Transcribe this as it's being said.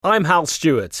I'm Hal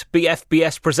Stewart,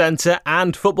 BFBS presenter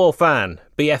and football fan.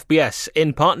 BFBS,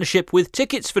 in partnership with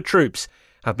Tickets for Troops,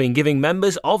 have been giving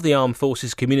members of the armed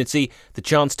forces community the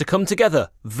chance to come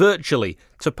together virtually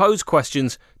to pose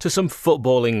questions to some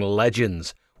footballing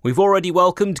legends. We've already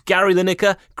welcomed Gary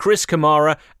Lineker, Chris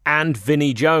Kamara and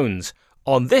Vinnie Jones.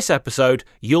 On this episode,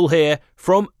 you'll hear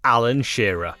from Alan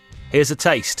Shearer. Here's a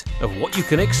taste of what you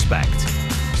can expect.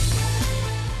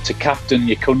 To captain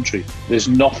your country, there's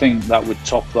nothing that would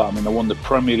top that. I mean, I won the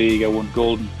Premier League, I won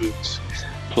Golden Boots,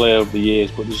 Player of the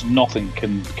Years, but there's nothing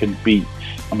can beat,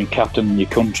 captaining your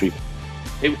country.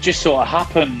 It just sort of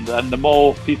happened, and the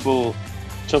more people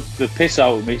took the piss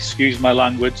out of me, excuse my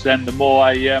language, then the more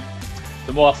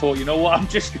I thought, you know what, I'm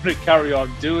just going to carry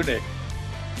on doing it.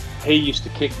 He used to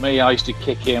kick me, I used to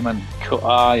kick him, and cut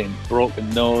eye and broken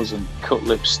nose and cut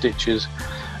lip stitches,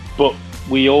 but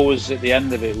we always, at the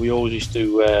end of it, we always used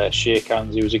to shake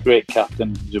hands. He was a great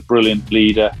captain. He was a brilliant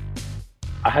leader.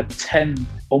 I had 10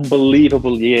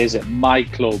 unbelievable years at my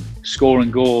club, scoring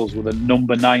goals with a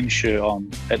number 9 shirt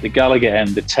on at the Gallagher end,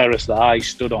 the terrace that I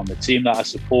stood on, the team that I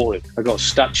supported. I've got a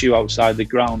statue outside the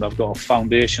ground. I've got a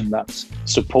foundation that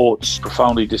supports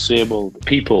profoundly disabled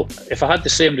people. If I had the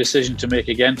same decision to make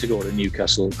again to go to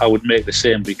Newcastle, I would make the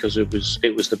same because it was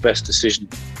the best decision.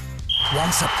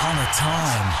 Once upon a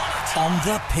time, on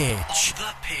the pitch.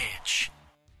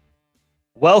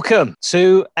 Welcome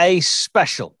to a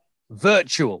special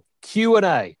virtual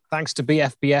Q&A. Thanks to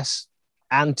BFBS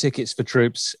and Tickets for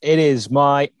Troops. It is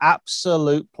my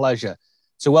absolute pleasure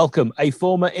to welcome a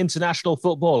former international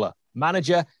footballer,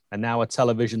 manager, and now a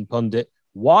television pundit,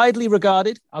 widely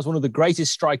regarded as one of the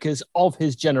greatest strikers of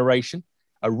his generation,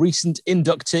 a recent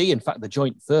inductee, in fact, the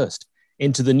joint first,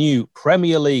 into the new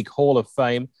Premier League Hall of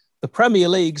Fame, the Premier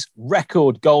League's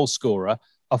record goal scorer,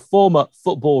 a former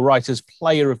Football Writers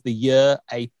Player of the Year,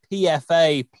 a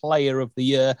PFA Player of the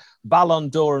Year, Ballon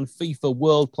d'Or and FIFA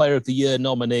World Player of the Year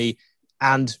nominee,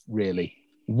 and really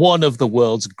one of the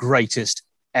world's greatest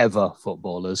ever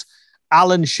footballers,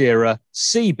 Alan Shearer,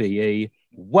 CBE.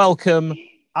 Welcome,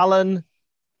 Alan.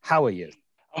 How are you?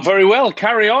 I'm very well.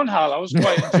 Carry on, Hal. I was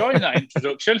quite enjoying that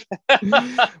introduction.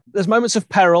 There's moments of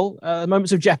peril,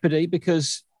 moments of jeopardy,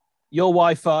 because your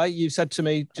Wi-Fi, you said to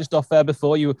me just off air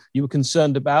before, you were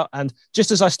concerned about. And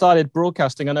just as I started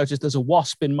broadcasting, I noticed there's a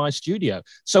wasp in my studio.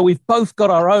 So we've both got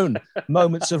our own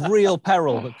moments of real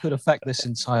peril that could affect this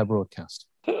entire broadcast.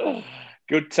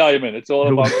 Good timing. It's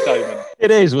all about timing. It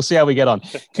is. We'll see how we get on.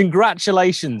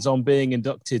 Congratulations on being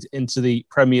inducted into the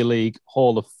Premier League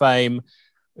Hall of Fame.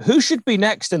 Who should be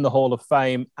next in the Hall of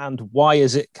Fame, and why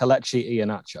is it Kelechi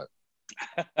Iheanacho?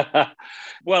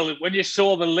 Well, when you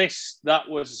saw the list that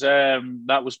was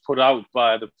put out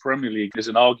by the Premier League, there's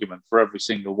an argument for every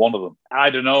single one of them. I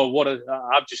don't know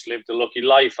I've just lived a lucky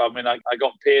life. I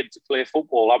got paid to play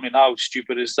football. How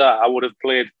stupid is that? I would have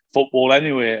played football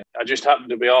anyway. I just happened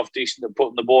to be half decent at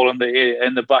putting the ball in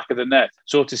the back of the net.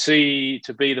 So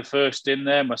to be the first in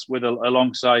there,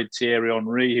 alongside Thierry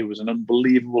Henry, who was an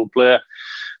unbelievable player,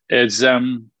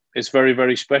 it's very,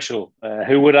 very special.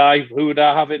 Who would I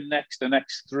have in next? The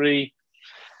next 3: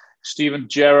 Steven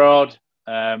Gerrard,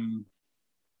 Frank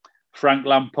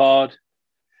Lampard,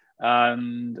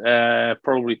 and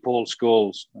probably Paul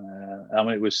Scholes.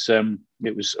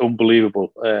 It was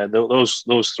unbelievable.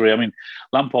 Those 3.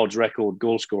 Lampard's record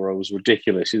goal scorer was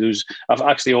ridiculous. I've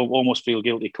actually almost feel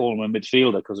guilty calling him a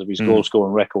midfielder because of his goal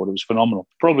scoring record. It was phenomenal.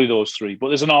 Probably those 3, but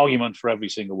there's an argument for every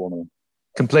single one of them.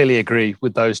 Completely agree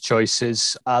with those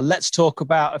choices. Let's talk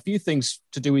about a few things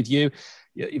to do with you.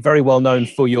 You're very well known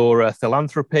for your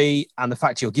philanthropy and the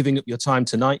fact you're giving up your time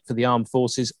tonight for the armed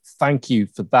forces. Thank you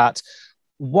for that.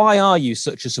 Why are you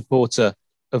such a supporter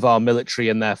of our military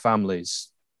and their families?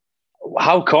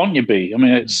 How can't you be?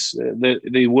 It's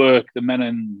the work the men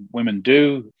and women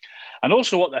do, and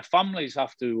also what their families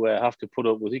have to put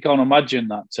up with. You can't imagine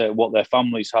that what their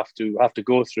families have to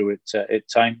go through at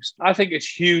times. I think it's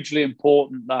hugely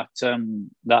important that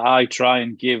I try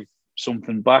and give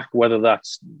something back, whether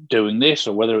that's doing this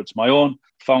or whether it's my own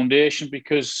foundation,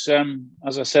 because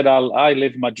as I said, I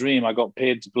lived my dream. I got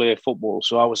paid to play football,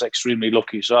 so I was extremely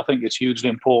lucky. So I think it's hugely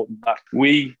important that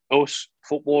us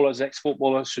footballers,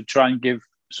 ex-footballers, should try and give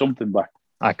something back.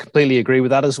 I completely agree with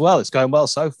that as well. It's going well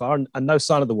so far, and no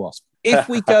sign of the wasp. If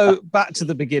we go back to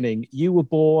the beginning, you were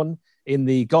born in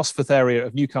the Gosforth area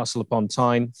of Newcastle upon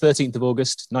Tyne, 13th of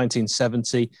August,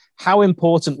 1970. How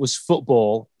important was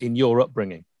football in your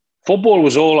upbringing? Football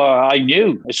was all I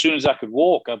knew. As soon as I could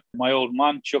walk, my old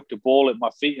man chucked a ball at my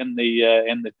feet in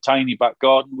the tiny back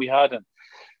garden we had, and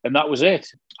And that was it.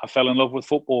 I fell in love with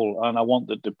football, and I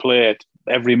wanted to play it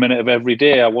every minute of every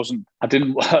day. I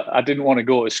didn't want to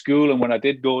go to school, and when I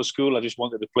did go to school, I just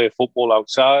wanted to play football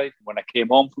outside. When I came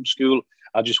home from school,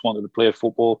 I just wanted to play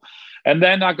football. And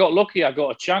then I got lucky. I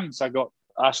got a chance. I got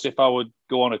asked if I would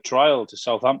go on a trial to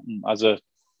Southampton as a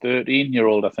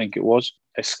 13-year-old, I think it was.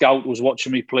 A scout was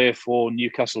watching me play for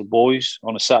Newcastle Boys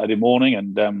on a Saturday morning,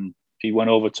 and he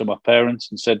went over to my parents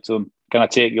and said to them, "Can I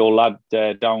take your lad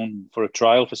down for a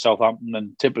trial for Southampton?"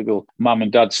 And typical mum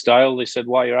and dad style, they said,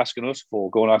 "Why are you asking us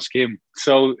for? Go and ask him."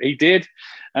 So he did,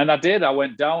 and I did. I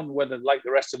went down, whether like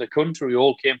the rest of the country, we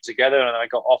all came together, and I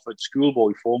got offered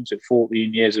schoolboy forms at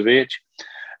 14 years of age,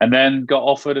 and then got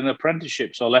offered an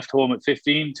apprenticeship. So I left home at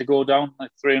 15 to go down like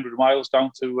 300 miles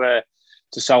down to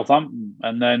Southampton.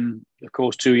 And then, of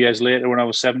course, 2 years later, when I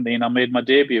was 17, I made my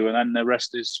debut, and then the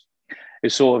rest is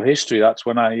sort of history. That's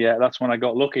when I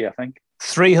got lucky, I think.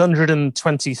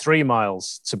 323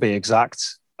 miles to be exact.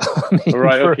 I mean,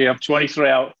 right, okay, I'm 23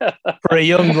 out. For a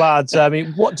young lad, I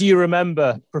mean, what do you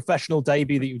remember, professional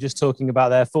debut that you were just talking about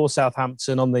there for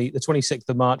Southampton on the 26th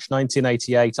of March,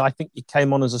 1988? I think you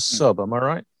came on as a sub, am I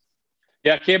right?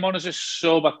 Yeah, I came on as a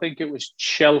sub. I think it was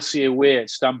Chelsea away at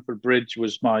Stamford Bridge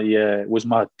was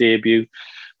my debut.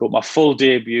 But my full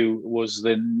debut was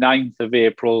the 9th of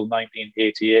April,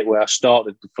 1988, where I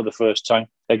started for the first time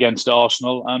against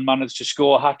Arsenal and managed to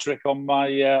score a hat-trick on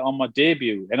my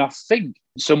debut. And I think,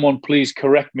 someone please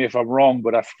correct me if I'm wrong,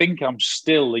 but I think I'm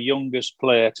still the youngest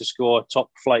player to score a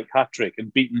top-flight hat-trick.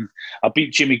 And I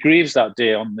beat Jimmy Greaves that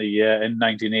day in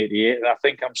 1988, and I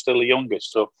think I'm still the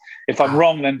youngest. So if I'm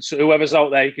wrong, then whoever's out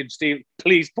there, you can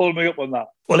please pull me up on that.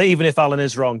 Well, even if Alan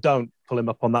is wrong, don't pull him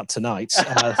up on that tonight.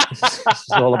 This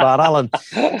is all about Alan.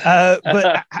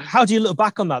 But how do you look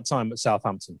back on that time at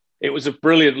Southampton? It was a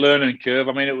brilliant learning curve.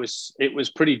 I mean, it was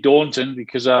pretty daunting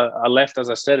because I left, as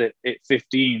I said, at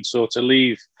 15. So to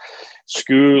leave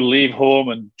school, leave home,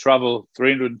 and travel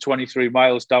 323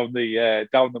 miles down the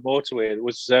motorway, it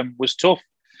was tough,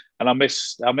 and I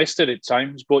missed it at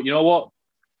times. But you know what?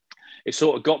 It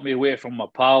sort of got me away from my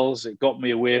pals. It got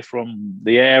me away from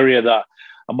the area that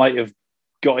I might have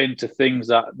got into things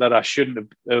that I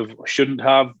shouldn't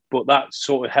have. But that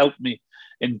sort of helped me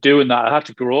in doing that. I had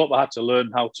to grow up. I had to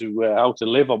learn how to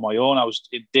live on my own. I was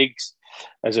in digs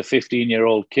as a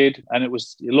 15-year-old kid, and it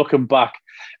was, looking back,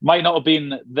 might not have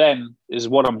been then is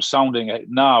what I'm sounding at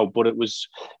now, but it was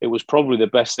probably the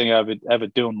best thing I've ever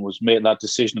done, was make that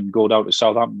decision and go down to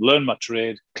Southampton, learn my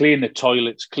trade, clean the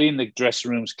toilets, clean the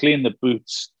dressing rooms, clean the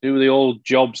boots, do the old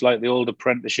jobs like the old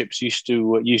apprenticeships used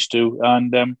to,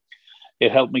 and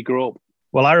it helped me grow up.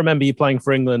 Well, I remember you playing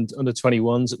for England under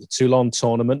 21s at the Toulon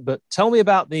tournament, but tell me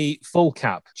about the full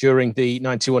cap during the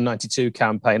 91-92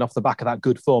 campaign off the back of that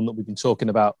good form that we've been talking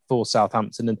about for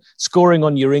Southampton and scoring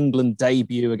on your England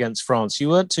debut against France. You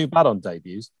weren't too bad on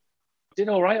debuts. Did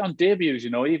all right on debuts,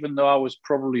 even though I was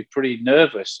probably pretty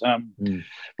nervous.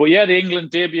 But yeah, the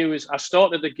England debut I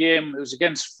started the game, it was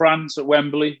against France at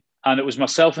Wembley, and it was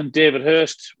myself and David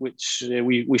Hirst, which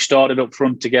we started up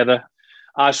front together.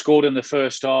 I scored in the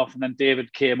first half, and then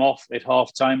David came off at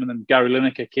half-time, and then Gary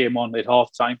Lineker came on at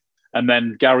half-time. And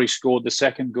then Gary scored the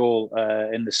second goal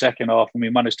in the second half, and we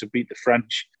managed to beat the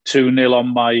French 2-0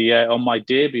 on my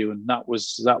debut. And that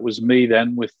was me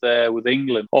then with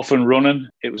England. Off and running.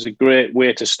 It was a great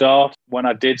way to start. When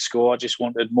I did score, I just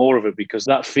wanted more of it, because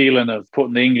that feeling of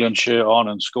putting the England shirt on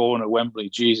and scoring at Wembley,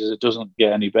 Jesus, it doesn't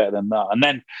get any better than that. And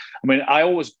then, I mean, I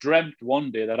always dreamt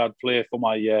one day that I'd play for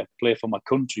my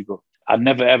country, but I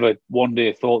never ever one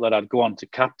day thought that I'd go on to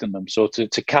captain them. So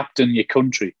to captain your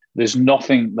country, there's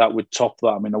nothing that would top that.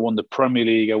 I mean, I won the Premier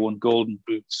League, I won Golden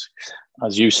Boots.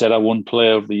 As you said, I won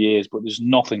Player of the Years, but there's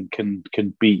nothing can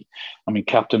beat, I mean,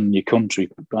 captaining your country.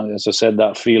 As I said,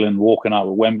 that feeling walking out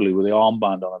of Wembley with the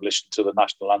armband on and listening to the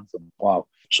national anthem. Wow,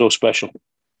 so special.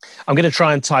 I'm going to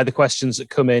try and tie the questions that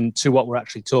come in to what we're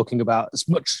actually talking about as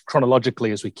much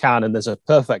chronologically as we can. And there's a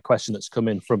perfect question that's come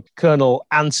in from Colonel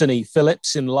Anthony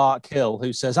Phillips in Lark Hill,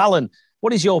 who says, Alan,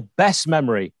 what is your best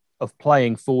memory of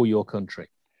playing for your country?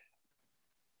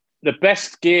 The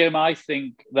best game, I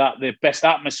think, that the best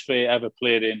atmosphere I ever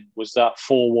played in was that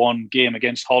 4-1 game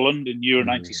against Holland in Euro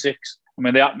 96. I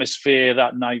mean, the atmosphere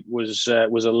that night was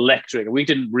electric. We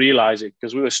didn't realise it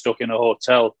because we were stuck in a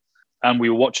hotel and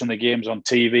we were watching the games on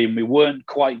TV, and we weren't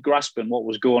quite grasping what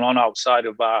was going on outside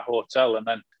of our hotel. And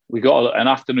then we got an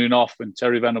afternoon off, and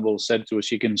Terry Venables said to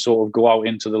us, you can sort of go out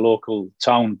into the local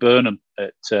town, Burnham.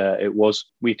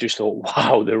 We just thought,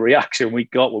 wow, the reaction we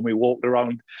got when we walked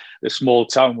around the small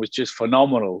town was just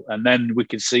phenomenal. And then we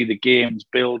could see the games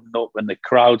building up and the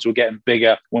crowds were getting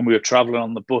bigger. When we were travelling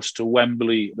on the bus to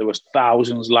Wembley, there was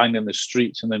thousands lining the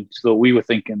streets. And then so we were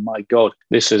thinking, my God,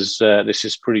 this is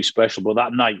pretty special. But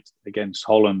that night against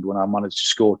Holland, when I managed to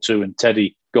score 2 and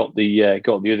Teddy got the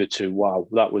other 2, wow,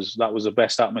 that was the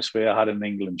best atmosphere I had in an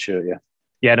England shirt, yeah.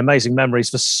 Yeah, and amazing memories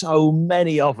for so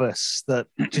many of us that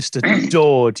just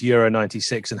adored Euro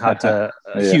 96 and had a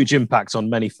huge impact on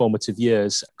many formative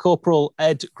years. Corporal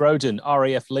Ed Groden,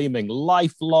 RAF Leeming,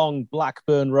 lifelong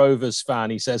Blackburn Rovers fan.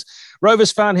 He says,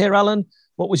 Rovers fan here, Alan.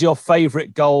 What was your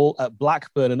favourite goal at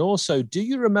Blackburn? And also, do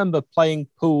you remember playing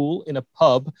pool in a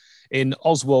pub in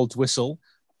Oswaldwistle?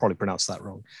 Probably pronounced that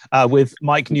wrong, with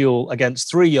Mike Newell against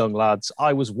 3 young lads.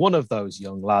 I was one of those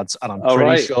young lads, and I'm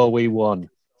pretty sure we won.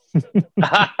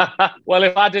 Well,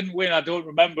 if I didn't win, I don't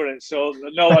remember it. So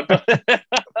no, I don't.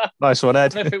 Nice one,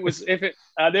 Ed. And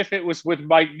if it was with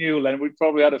Mike Newell, then we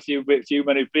probably had a few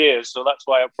many beers. So that's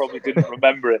why I probably didn't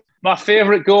remember it. My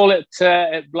favourite goal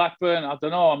at Blackburn, I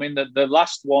don't know. I mean, the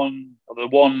last one, the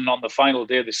one on the final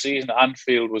day of the season at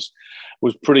Anfield was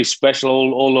pretty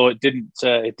special. Although it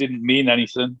didn't mean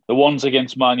anything. The ones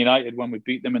against Man United when we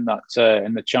beat them in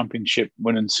the championship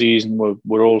winning season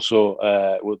were also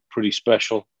were pretty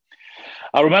special.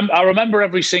 I remember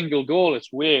every single goal.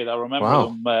 It's weird. I remember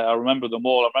them. I remember them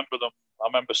all. I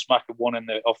remember smacking one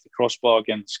off the crossbar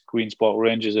against Queen's Park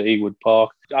Rangers at Ewood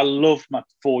Park. I loved my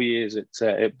 4 years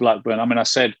at Blackburn. I mean, I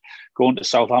said going to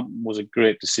Southampton was a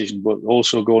great decision, but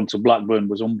also going to Blackburn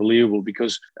was unbelievable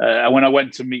because when I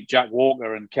went to meet Jack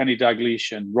Walker and Kenny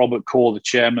Dalglish and Robert Corr, the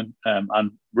chairman,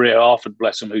 and Ray Harford,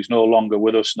 bless him, who's no longer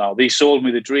with us now, they sold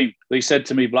me the dream. They said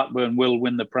to me, Blackburn will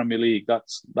win the Premier League.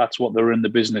 That's what they're in the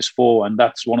business for, and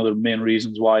that's one of the main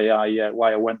reasons why I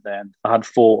went there. And I had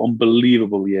 4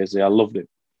 unbelievable years there. I loved it.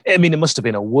 I mean, it must have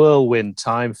been a whirlwind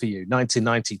time for you.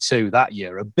 1992, that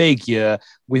year, a big year.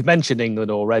 We've mentioned England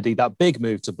already, that big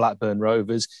move to Blackburn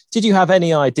Rovers. Did you have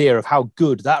any idea of how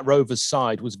good that Rovers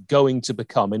side was going to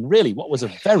become in really what was a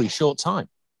very short time?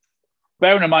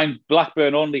 Bearing in mind,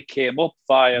 Blackburn only came up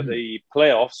via the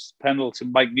playoffs. Penalty.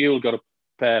 Mike Newell got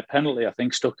a penalty, I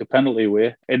think, stuck the penalty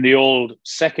away in the old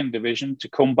second division to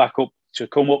come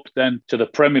up then to the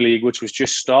Premier League, which was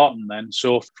just starting then.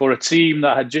 So for a team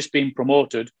that had just been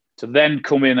promoted to then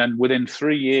come in and within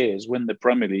 3 years win the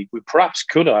Premier League, we perhaps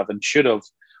could have and should have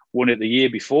won it the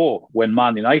year before when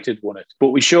Man United won it. But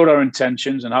we showed our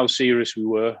intentions and how serious we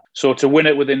were. So to win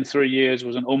it within 3 years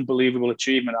was an unbelievable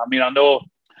achievement. I mean, I know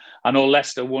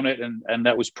Leicester won it, and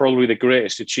that was probably the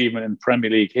greatest achievement in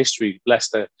Premier League history,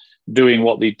 Leicester doing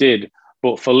what they did.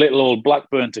 But for little old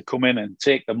Blackburn to come in and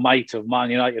take the might of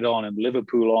Man United on and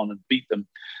Liverpool on and beat them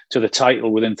to the title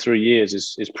within 3 years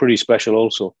is pretty special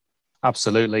also.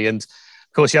 Absolutely. And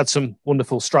of course, you had some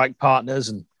wonderful strike partners,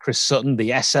 and Chris Sutton,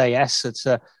 the SAS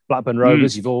at Blackburn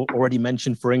Rovers, you've already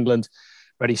mentioned for England,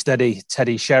 Ready Steady,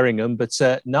 Teddy Sheringham. But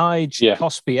Nige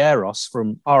Cospieros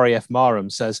from RAF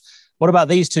Marham says, what about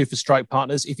these 2 for strike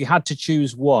partners? If you had to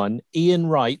choose one, Ian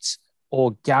Wright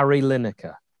or Gary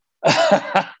Lineker?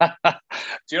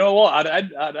 Do you know what?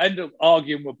 I'd end up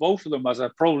arguing with both of them, as I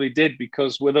probably did,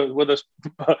 because with us,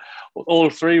 all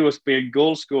 3 of us being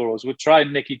goal scorers, we'd try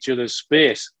and nick each other's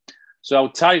space. So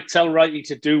I'd tell Wrighty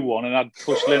to do one, and I'd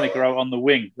push Lineker out on the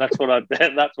wing. That's what I'd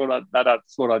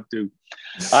do.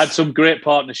 I had some great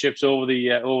partnerships over the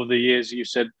years. You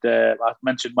said I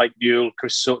mentioned Mike Newell,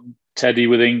 Chris Sutton, Teddy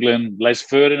with England, Les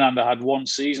Ferdinand. I had one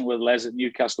season with Les at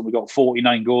Newcastle. We got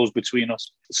 49 goals between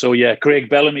us. So yeah, Craig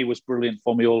Bellamy was brilliant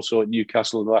for me also at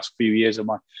Newcastle the last few years of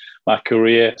my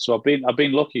career. So I've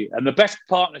been lucky. And the best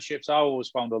partnerships I always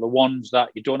found are the ones that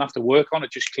you don't have to work on.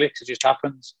 It just clicks. It just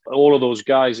happens. All of those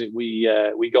guys that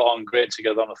we got on great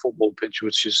together on a football pitch,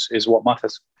 which is what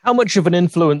matters. How much of an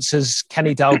influence has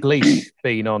Kenny Dalglish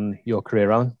been on your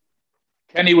career, Alan?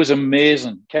 Kenny was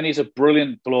amazing. Kenny's a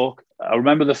brilliant bloke. I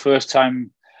remember the first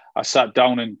time I sat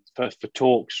down for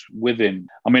talks with him.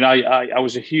 I mean, I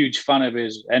was a huge fan of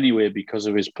his anyway because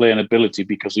of his playing ability,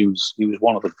 because he was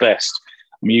one of the best.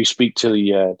 I mean, you speak to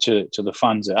the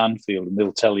fans at Anfield and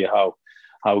they'll tell you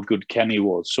how good Kenny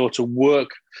was. So to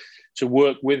work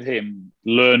with him,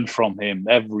 learn from him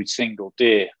every single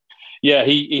day. Yeah,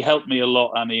 he helped me a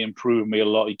lot and he improved me a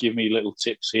lot. He gave me little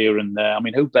tips here and there. I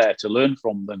mean, who better to learn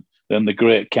from than the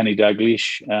great Kenny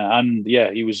Dalglish? And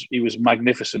yeah, he was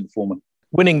magnificent for me.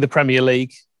 Winning the Premier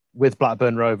League with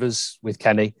Blackburn Rovers, with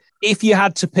Kenny. If you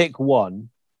had to pick one,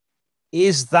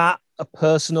 is that a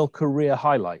personal career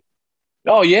highlight?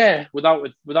 Oh yeah, without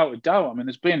a doubt. I mean,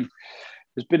 there's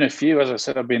been a few. As I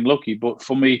said, I've been lucky, but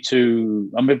for me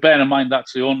to, I mean, bearing in mind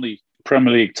that's the only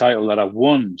Premier League title that I've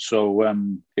won, so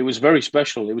it was very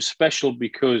special. It was special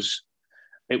because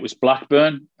it was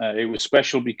Blackburn. It was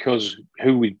special because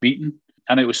who we'd beaten,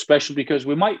 and it was special because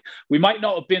we might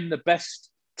not have been the best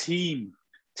team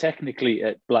technically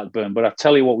at Blackburn, but I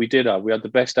tell you what, we did have. We had the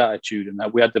best attitude, and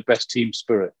we had the best team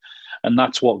spirit, and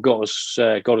that's what got us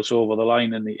over the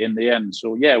line in the end.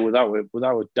 So yeah, without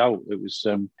a doubt, it was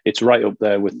it's right up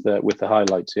there with the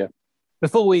highlights. Yeah.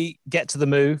 Before we get to the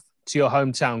move to your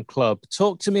hometown club,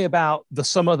 talk to me about the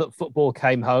summer that football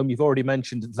came home. You've already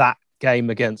mentioned that game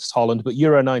against Holland, but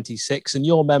Euro '96 and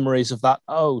your memories of that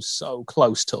so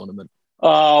close tournament.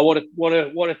 Oh, what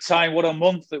a time, what a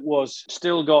month it was.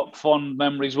 Still got fond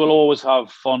memories. We'll always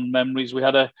have fond memories. We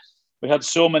had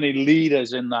so many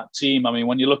leaders in that team. I mean,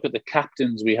 when you look at the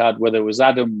captains we had, whether it was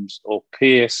Adams or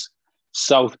Pearce,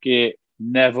 Southgate,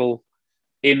 Neville,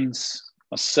 Ince,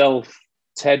 myself,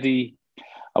 Teddy,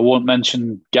 I won't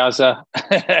mention Gaza.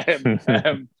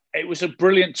 It was a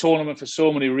brilliant tournament for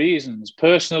so many reasons.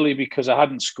 Personally, because I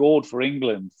hadn't scored for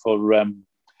England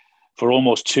for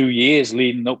almost 2 years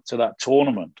leading up to that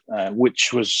tournament,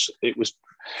 which was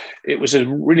a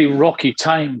really rocky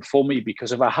time for me,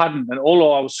 because if I hadn't, and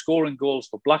although I was scoring goals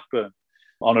for Blackburn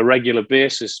on a regular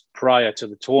basis prior to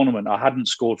the tournament, I hadn't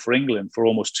scored for England for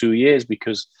almost 2 years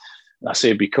because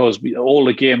all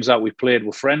the games that we played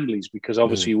were friendlies, because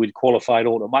obviously we'd qualified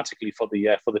automatically for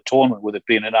the tournament with it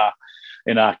being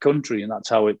in our country, and that's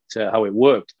how it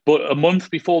worked. But a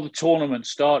month before the tournament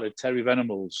started, Terry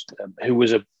Venables, who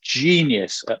was a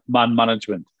genius at man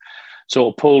management,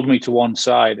 sort of pulled me to one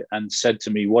side and said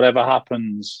to me, "Whatever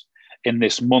happens in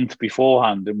this month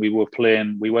beforehand," and we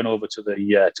went over to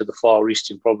the Far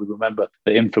East. You probably remember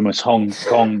the infamous Hong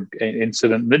Kong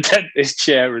incident, the dentist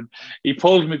chair, and he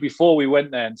pulled me before we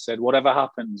went there and said, "Whatever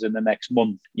happens in the next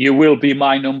month, you will be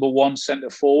my number one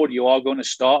centre forward. You are going to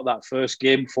start that first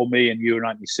game for me in Euro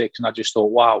 '96." And I just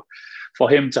thought, wow, for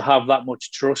him to have that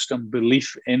much trust and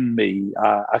belief in me,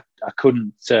 I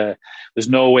couldn't. There's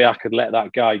no way I could let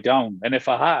that guy down. And if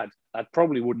I had, I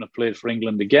probably wouldn't have played for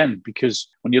England again, because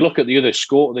when you look at the other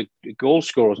the goal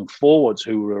scorers and forwards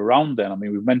who were around then, I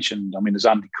mean, we've mentioned, there's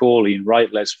Andy Cole, Ian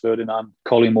Wright, Les Ferdinand,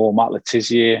 Collymore, Matt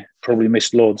Letizia, probably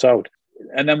missed loads out.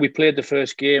 And then we played the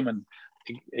first game and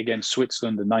against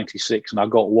Switzerland in '96, and I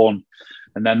got one.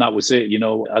 And then that was it,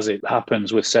 as it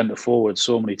happens with centre forwards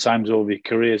so many times over your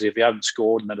careers, if you haven't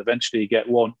scored and then eventually you get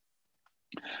one,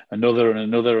 another and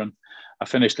another. And I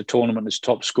finished the tournament as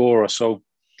top scorer. So,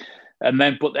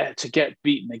 but to get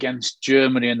beaten against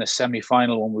Germany in the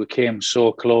semi-final when we came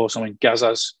so close,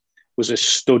 Gazas was a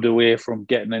stud away from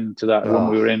getting into that when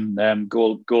we were in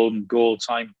golden goal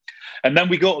time. And then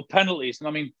we got to penalties.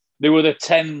 And they were the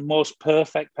 10 most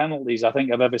perfect penalties I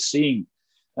think I've ever seen.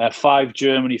 5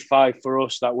 Germany, 5 for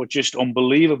us. That were just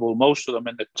unbelievable. Most of them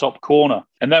in the top corner.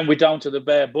 And then we're down to the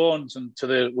bare bones, and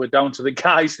we're down to the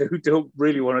guys who don't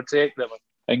really want to take them.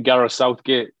 And Gareth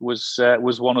Southgate was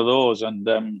one of those,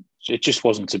 and it just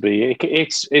wasn't to be.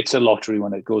 It's a lottery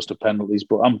when it goes to penalties,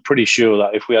 but I'm pretty sure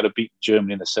that if we had beaten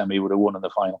Germany in the semi, we would have won in the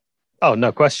final. Oh,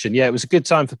 no question. Yeah, it was a good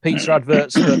time for pizza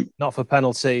adverts, but not for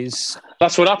penalties.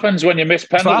 That's what happens when you miss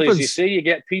penalties. You see, you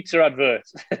get pizza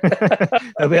adverts.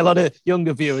 There'll be a lot of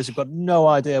younger viewers who've got no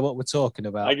idea what we're talking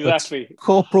about. Exactly. But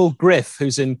Corporal Griff,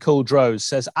 who's in Culdrose,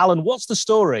 says, "Alan, what's the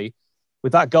story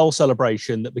with that goal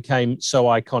celebration that became so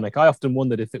iconic? I often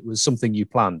wondered if it was something you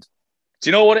planned." Do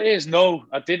you know what it is? No,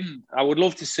 I didn't. I would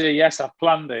love to say, yes, I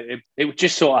planned it. It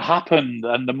just sort of happened.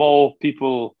 And the more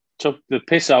people took the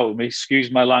piss out of me,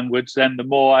 excuse my language, then the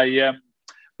more I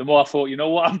thought, you know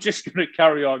what, I'm just going to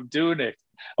carry on doing it.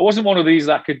 I wasn't one of these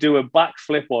that could do a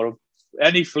backflip or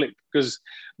any flip, because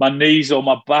my knees or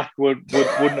my back wouldn't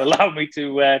allow me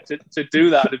to do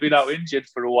that. I've been out injured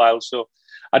for a while. So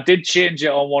I did change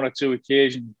it on 1 or 2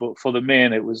 occasions, but for the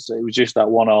main, it was just that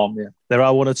one arm. Yeah, there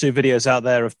are 1 or 2 videos out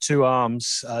there of 2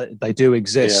 arms. They do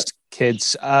exist,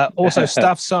 kids. Also,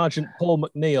 Staff Sergeant Paul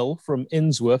McNeil from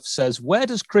Innsworth says, "Where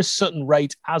does Chris Sutton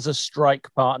rate as a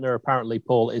strike partner?" Apparently,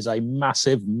 Paul is a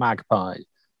massive magpie.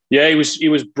 Yeah, he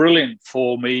was brilliant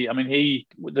for me.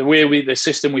 The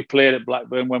system we played at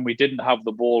Blackburn, when we didn't have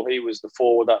the ball, he was the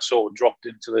forward that sort of dropped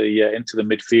into the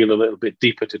midfield a little bit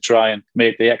deeper to try and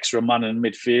make the extra man in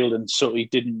midfield, and so he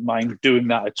didn't mind doing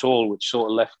that at all, which sort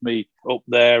of left me up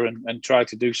there and tried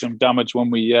to do some damage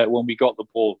when we got the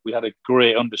ball. We had a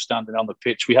great understanding on the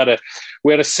pitch. We had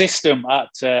a system at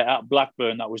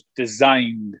Blackburn that was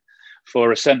designed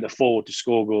for a centre forward to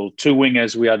score goal. Two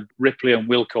wingers, we had Ripley and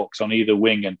Wilcox on either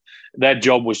wing, and their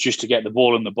job was just to get the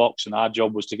ball in the box, and our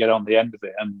job was to get on the end of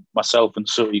it. And myself and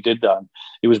Sutty did that. And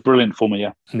it was brilliant for me,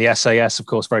 yeah. And the SAS, of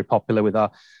course, very popular with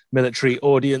our military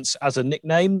audience as a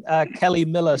nickname. Kelly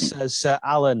Miller says,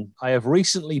 Alan, I have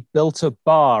recently built a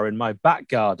bar in my back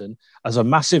garden as a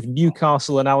massive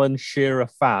Newcastle and Alan Shearer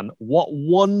fan. What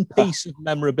one piece of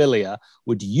memorabilia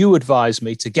would you advise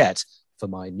me to get for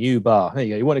my new bar? There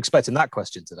you go. You weren't expecting that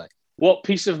question today. What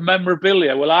piece of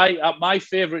memorabilia? Well, my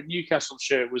favourite Newcastle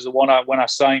shirt was the one when I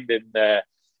signed in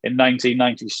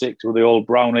 1996 with the old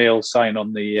brown ale sign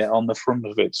on the front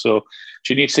of it. So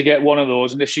she needs to get one of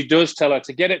those. And if she does, tell her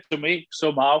to get it to me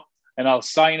somehow, and I'll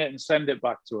sign it and send it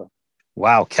back to her.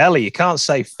 Wow, Kelly, you can't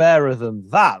say fairer than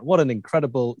that. What an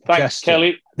incredible Thanks, gesture.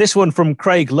 Kelly. This one from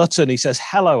Craig Lutton. He says,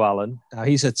 hello, Alan.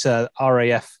 He's at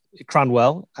RAF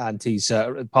Cranwell, and he's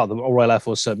part of the Royal Air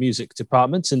Force music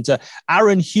department. And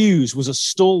Aaron Hughes was a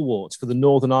stalwart for the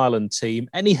Northern Ireland team.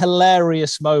 Any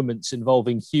hilarious moments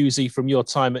involving Hughesy from your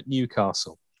time at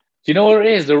Newcastle? Do you know what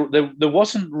it is? There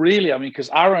wasn't really. I mean, because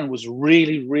Aaron was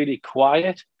really, really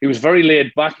quiet. He was very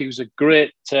laid back. He was a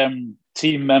great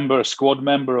team member, a squad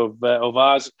member of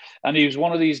ours. And he was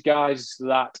one of these guys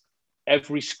that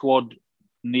every squad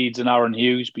needs an Aaron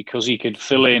Hughes, because he could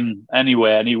fill in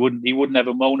anywhere, and he wouldn't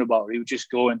ever moan about it. He would just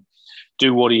go and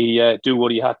do what he had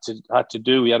to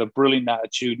do. He had a brilliant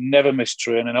attitude, never missed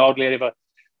training, hardly ever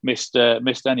missed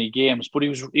any games. But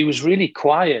he was really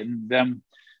quiet, and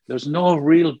there's no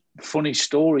real funny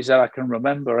stories that I can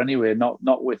remember anyway.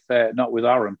 Not with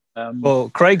Aaron. Well,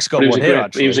 Craig's got one here.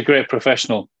 Actually, he was a great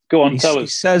professional. Go on, tell us. He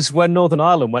says when Northern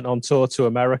Ireland went on tour to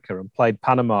America and played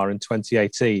Panama in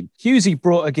 2018, Hughesy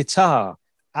brought a guitar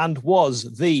and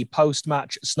was the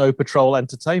post-match Snow Patrol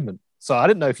entertainment. So I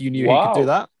didn't know if you knew he could do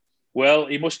that. Well,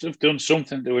 he must have done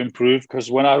something to improve, because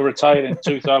when I retired in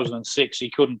 2006, he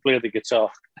couldn't play the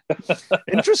guitar.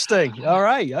 Interesting. All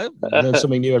right. I learn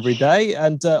something new every day.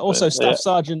 And also Staff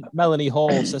Sergeant Melanie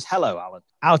Hall says, hello, Alan.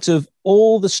 Out of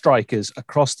all the strikers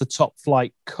across the top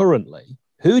flight currently,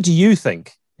 who do you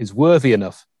think is worthy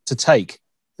enough to take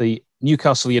the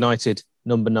Newcastle United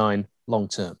number 9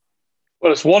 long-term?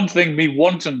 Well, it's one thing me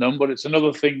wanting them, but it's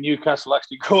another thing Newcastle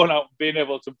actually going out and being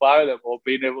able to buy them, or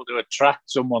being able to attract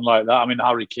someone like that. I mean,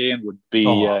 Harry Kane would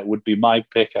be my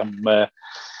pick. I'm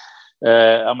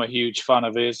a huge fan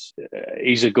of his.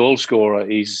 He's a goal scorer.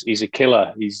 He's a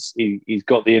killer. He's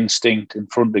got the instinct in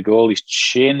front of the goal. He's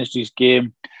changed his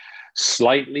game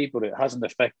slightly, but it hasn't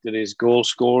affected his goal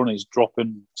scoring. He's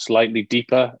dropping slightly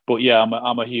deeper. But yeah,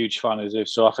 I'm a huge fan of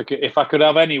his. So if I could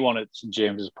have anyone at St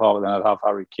James's Park, then I'd have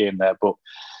Harry Kane there. But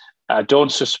I don't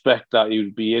suspect that he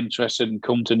would be interested in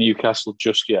come to Newcastle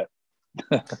just yet.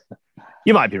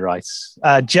 You might be right.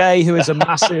 Jay, who is a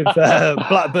massive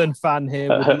Blackburn fan here,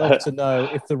 would love to know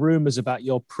if the rumours about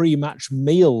your pre-match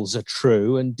meals are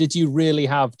true, and did you really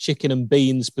have chicken and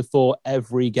beans before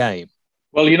every game?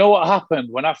 Well, you know what happened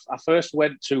when I first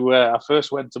went to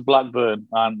Blackburn,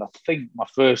 and I think my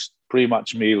first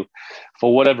pre-match meal,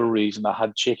 for whatever reason, I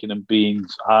had chicken and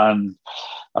beans, and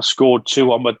I scored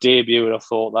 2 on my debut, and I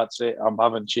thought, that's it, I'm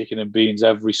having chicken and beans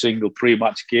every single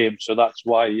pre-match game. So that's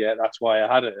why I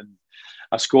had it. And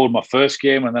I scored my first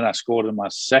game, and then I scored in my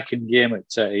second game at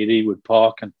Ewood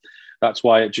Park, and that's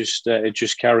why it just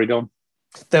carried on.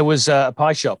 There was a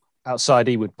pie shop outside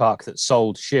Ewood Park that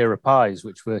sold Shearer pies,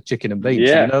 which were chicken and beans.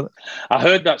 Yeah, you know that? I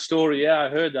heard that story. Yeah, I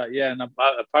heard that. Yeah, and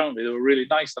apparently they were really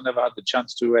nice. I never had the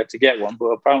chance to get one, but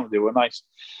apparently they were nice.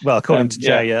 Well, according to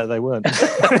Jay, yeah, they weren't.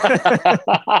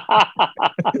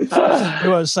 We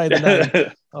won't say the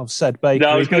name of said bakery. No,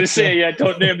 I was going to say, yeah,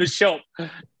 don't name the shop.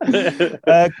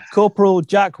 Corporal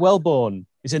Jack Wellborn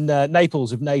is in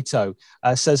Naples with NATO,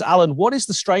 says, Alan, what is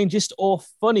the strangest or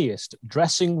funniest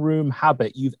dressing room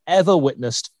habit you've ever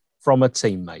witnessed from a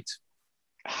teammate?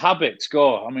 Habits,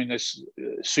 go. I mean, there's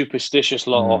superstitious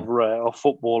lot of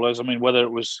footballers. I mean, whether it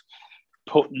was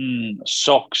putting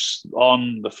socks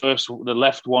on the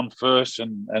left one first,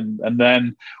 and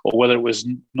then, or whether it was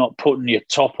not putting your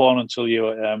top on until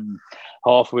you're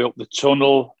halfway up the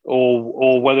tunnel,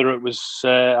 or whether it was.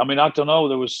 I mean, I don't know.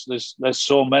 There's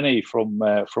so many from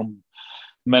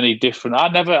many different.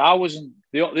 I wasn't.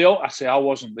 I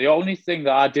wasn't. The only thing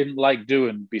that I didn't like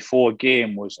doing before a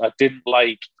game was I didn't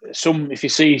like if you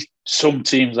see some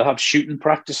teams that have shooting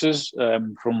practices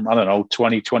from, I don't know,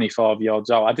 20, 25 yards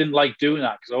out. I didn't like doing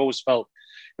that, because I always felt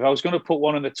if I was going to put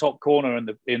one in the top corner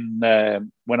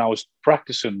when I was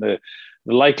practicing, the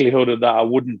likelihood of that I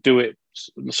wouldn't do it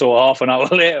so half an hour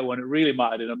later when it really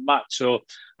mattered in a match. So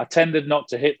I tended not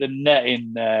to hit the net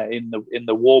in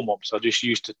the warm-ups. I just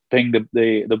used to ping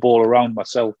the ball around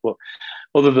myself. But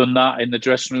other than that, in the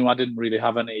dressing room, I didn't really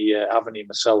have any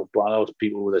myself. But I know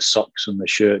people with their socks and their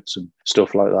shirts and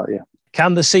stuff like that. Yeah.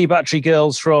 Can the Sea Battery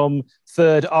girls from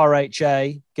 3rd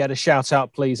RHA get a shout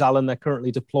out, please, Alan? They're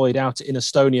currently deployed out in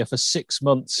Estonia for 6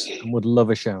 months and would love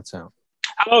a shout out.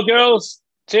 Hello, girls.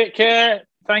 Take care.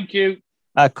 Thank you.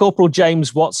 Corporal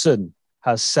James Watson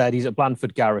has said, he's at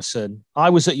Blandford Garrison, I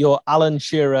was at your Alan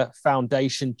Shearer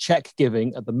Foundation check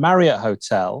giving at the Marriott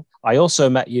Hotel. I also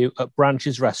met you at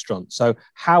Branch's Restaurant. So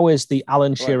how is the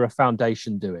Alan Shearer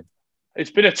Foundation doing? It's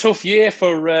been a tough year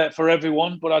for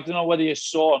everyone, but I don't know whether you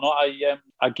saw or not.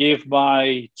 I gave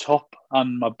my top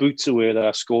and my boots away that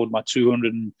I scored my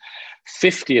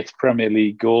 250th Premier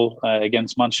League goal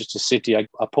against Manchester City. I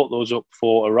put those up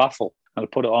for a raffle and I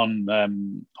put it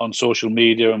on social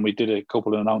media, and we did a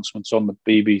couple of announcements on the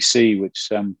BBC,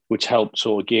 which helped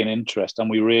sort of gain interest, and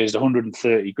we raised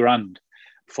 130 grand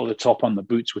for the top and the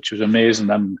boots, which was amazing.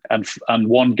 And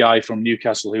one guy from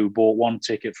Newcastle who bought one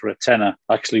ticket for a tenner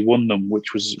actually won them,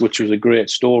 which was a great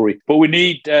story. But we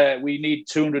need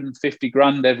 250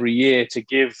 grand every year to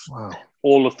give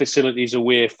all the facilities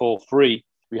away for free.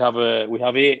 We have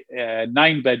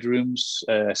 9 bedrooms,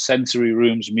 sensory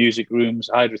rooms, music rooms,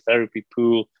 hydrotherapy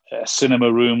pool,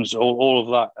 cinema rooms, all of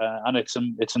that, and it's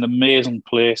an amazing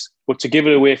place. But to give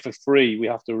it away for free, we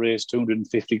have to raise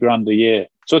 250 grand a year.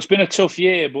 So it's been a tough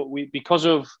year, but because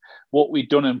of what we've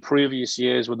done in previous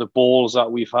years with the balls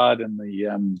that we've had and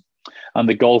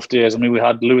the golf days. I mean, we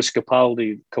had Lewis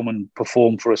Capaldi come and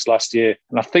perform for us last year,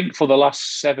 and I think for the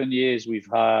last 7 years we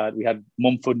had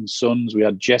Mumford and Sons, we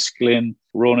had Jess Glynn,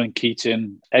 Ronan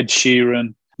Keating, Ed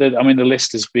Sheeran. I mean, the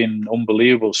list has been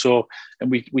unbelievable. So,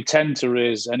 and we tend to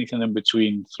raise anything in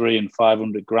between 300 and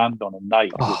 500 grand on a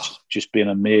night, which has just been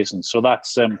amazing. So that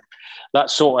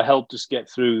sort of helped us get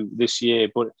through this year.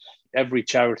 But every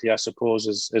charity, I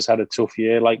suppose, has had a tough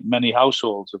year, like many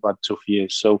households have had tough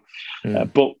years. So,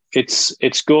 but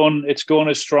it's gone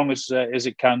as strong as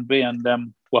it can be, and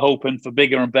we're hoping for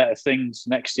bigger and better things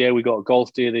next year. We got a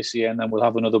golf day this year, and then we'll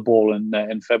have another ball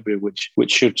in February, which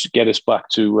should get us back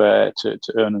to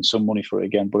earning some money for it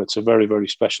again. But it's a very, very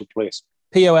special place.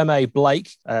 POMA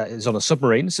Blake is on a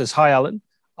submarine. Says, "Hi, Alan.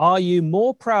 Are you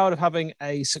more proud of having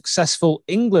a successful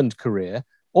England career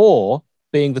or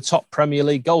being the top Premier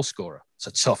League goal scorer?" It's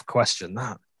a tough question,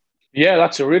 that. Yeah,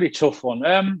 that's a really tough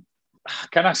one.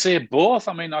 Can I say both?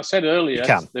 I mean, I said earlier,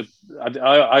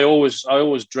 I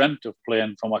always dreamt of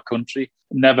playing for my country.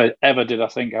 Never, ever did I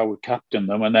think I would captain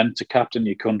them. And then to captain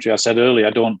your country, I said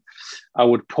earlier, I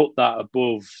would put that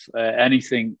above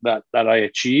anything that I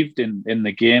achieved in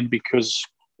the game, because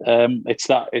it's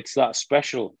that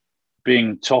special,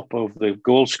 being top of the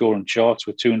goal scoring charts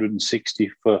with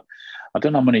 260 for, I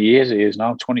don't know how many years it is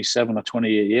now, 27 or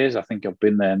 28 years. I think I've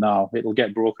been there now. It'll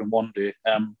get broken one day.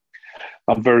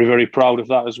 I'm very, very proud of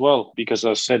that as well, because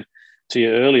I said to you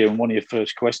earlier in one of your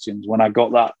first questions, when I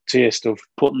got that taste of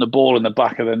putting the ball in the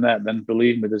back of the net, then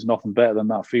believe me, there's nothing better than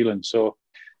that feeling. So,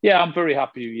 yeah, I'm very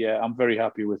happy. Yeah, I'm very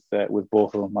happy with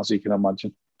both of them, as you can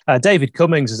imagine. David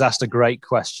Cummings has asked a great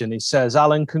question. He says,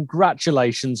 Alan,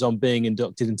 congratulations on being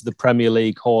inducted into the Premier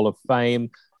League Hall of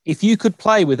Fame. If you could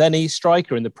play with any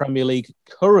striker in the Premier League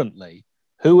currently,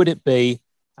 who would it be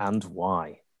and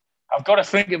why? I've got to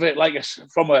think of it like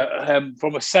from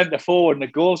a centre forward and a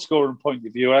goal scoring point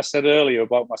of view. I said earlier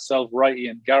about myself, Righty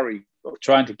and Gary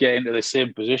trying to get into the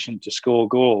same position to score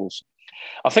goals.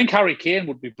 I think Harry Kane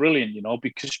would be brilliant,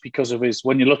 because of his,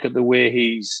 when you look at the way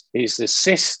his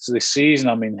assists this season.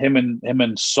 I mean, him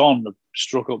and Son have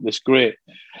struck up this great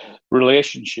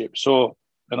relationship. So,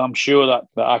 and I'm sure that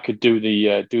I could do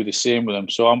the same with him.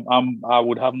 So I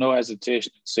would have no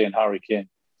hesitation in saying Harry Kane.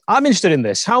 I'm interested in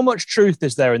this. How much truth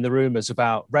is there in the rumours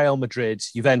about Real Madrid,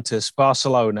 Juventus,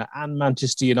 Barcelona and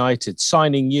Manchester United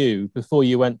signing you before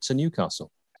you went to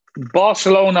Newcastle?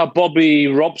 Barcelona, Bobby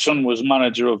Robson was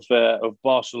manager of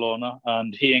Barcelona,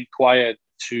 and he inquired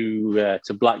to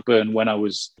Blackburn when I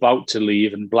was about to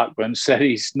leave, and Blackburn said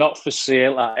he's not for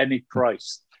sale at any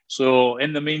price. So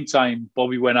in the meantime,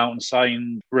 Bobby went out and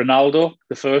signed Ronaldo,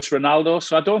 the first Ronaldo.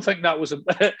 So I don't think that was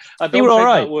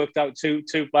that worked out too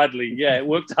badly. Yeah, it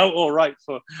worked out all right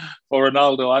for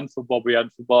Ronaldo and for Bobby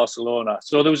and for Barcelona.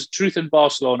 So there was truth in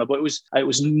Barcelona, but it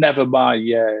was never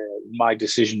my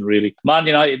decision really. Man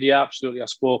United, yeah, absolutely. I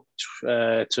spoke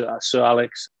to Sir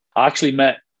Alex. I actually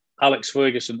met Alex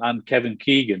Ferguson and Kevin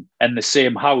Keegan in the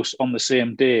same house on the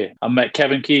same day. I met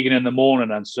Kevin Keegan in the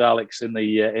morning and Sir Alex in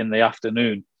the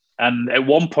afternoon. And at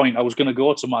one point, I was going to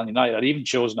go to Man United. I'd even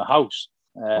chosen a house.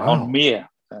 on Mere,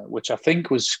 which I think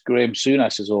was Graham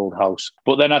Souness's old house.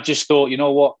 But then I just thought, you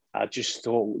know what?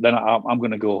 Then I'm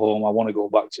going to go home. I want to go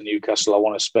back to Newcastle. I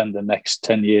want to spend the next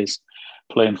 10 years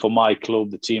playing for my club,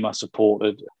 the team I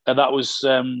supported. And that was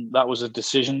a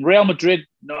decision. Real Madrid,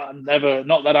 not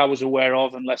that I was aware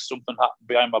of, unless something happened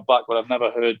behind my back. But I've never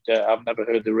heard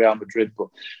the Real Madrid, but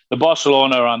the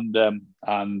Barcelona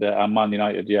and Man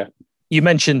United. Yeah. You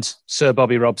mentioned Sir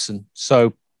Bobby Robson.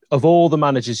 So, of all the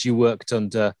managers you worked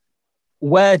under,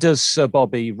 where does Sir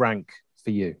Bobby rank for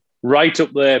you? Right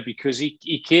up there, because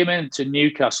he came into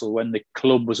Newcastle when the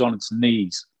club was on its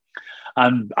knees.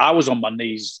 And I was on my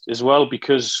knees as well,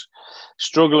 because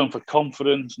struggling for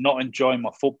confidence, not enjoying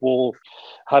my football,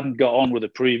 hadn't got on with the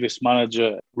previous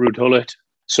manager, Ruud Gullit.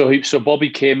 So Bobby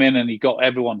came in and he got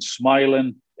everyone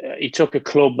smiling. He took a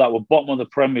club that were bottom of the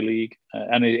Premier League,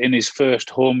 and in his first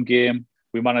home game,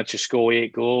 we managed to score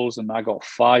 8 goals, and I got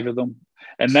 5 of them.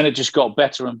 And then it just got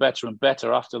better and better and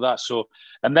better after that. So,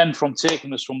 and then from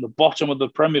taking us from the bottom of the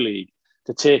Premier League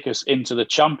to take us into the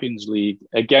Champions League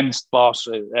against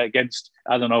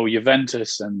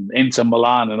Juventus and Inter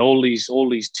Milan and all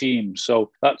these teams. So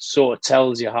that sort of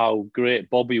tells you how great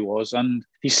Bobby was. And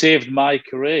he saved my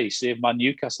career. He saved my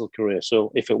Newcastle career.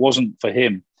 So if it wasn't for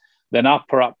him, then I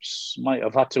perhaps might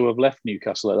have had to have left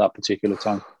Newcastle at that particular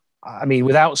time. I mean,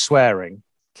 without swearing,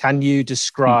 can you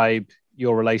describe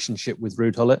your relationship with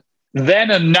Ruud Gullit?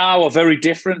 Then and now are very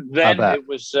different. Then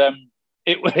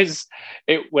it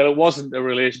wasn't a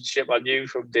relationship. I knew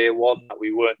from day one that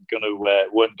we weren't going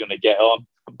to get on.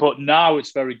 But now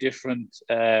it's very different.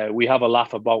 We have a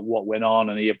laugh about what went on,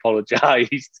 and he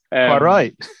apologised. Quite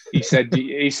right. he said,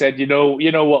 you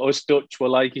know what us Dutch were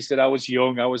like. He said, I was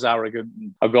young, I was arrogant,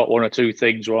 I got 1 or 2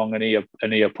 things wrong,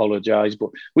 and he apologised.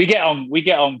 But we get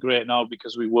on great now,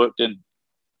 because we worked in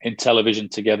television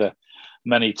together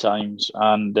many times,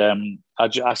 and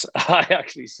I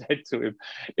actually said to him,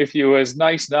 if you were as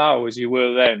nice now as you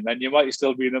were then you might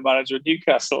still be the manager of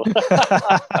Newcastle.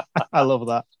 I love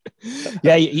that.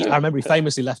 Yeah, I remember he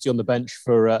famously left you on the bench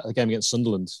for a game against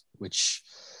Sunderland, which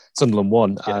Sunderland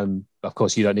won. Yeah. Of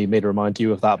course, you don't need me to remind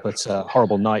you of that, but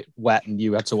horrible night, wet, and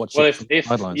you had to watch it from the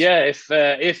sidelines.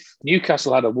 If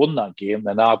Newcastle had won that game,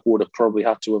 then I would have probably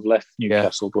had to have left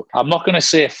Newcastle. Yeah. But I'm not going to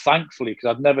say thankfully,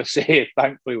 because I'd never say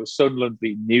thankfully with Sunderland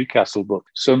beating Newcastle, but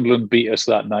Sunderland beat us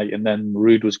that night, and then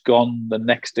Ruud was gone the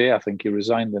next day. I think he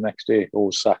resigned the next day, or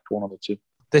was sacked, one of the two.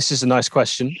 This is a nice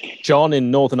question. John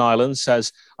in Northern Ireland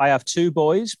says, I have 2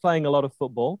 boys playing a lot of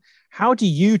football. How do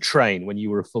you train when you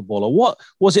were a footballer? What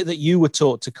was it that you were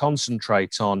taught to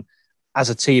concentrate on as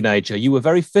a teenager? You were a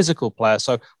very physical player.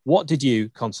 So what did you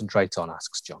concentrate on,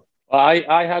 asks John.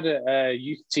 I had a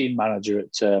youth team manager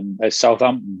at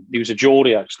Southampton. He was a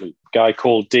Geordie, actually, a guy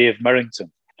called Dave Merrington,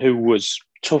 who was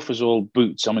tough as old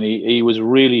boots. I mean, he was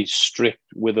really strict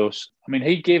with us. I mean,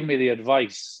 he gave me the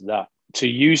advice that to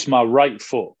use my right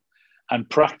foot and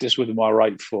practice with my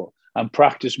right foot, and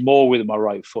practice more with my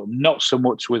right foot, not so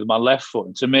much with my left foot,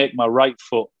 and to make my right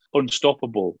foot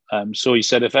unstoppable. So he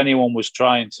said, if anyone was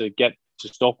trying to get to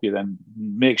stop you, then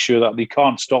make sure that they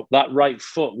can't stop that right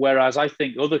foot. Whereas I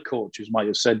think other coaches might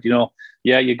have said, you're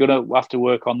going to have to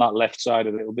work on that left side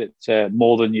a little bit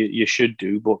more than you should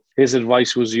do. But his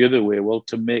advice was the other way. Well,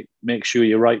 to make sure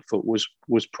your right foot was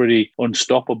pretty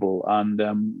unstoppable.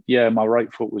 And my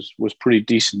right foot was pretty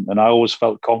decent. And I always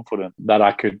felt confident that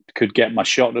I could get my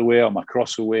shot away or my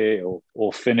cross away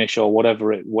or finish or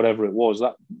whatever it was.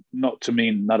 That not to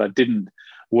mean that I didn't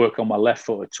work on my left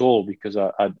foot at all, because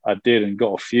I did and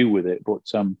got a few with it. But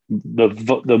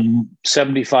the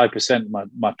 75% of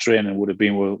my training would have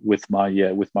been with my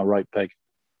right peg.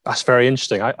 That's very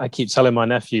interesting. I keep telling my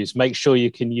nephews, make sure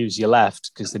you can use your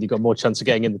left, because then you've got more chance of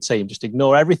getting in the team. Just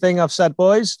ignore everything I've said,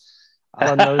 boys.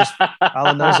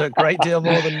 Alan knows a great deal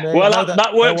more than me. Well,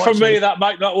 that worked for me. That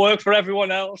might not work for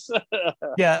everyone else.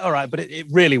 Yeah, all right, but it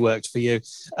really worked for you.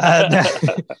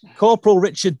 Corporal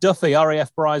Richard Duffy,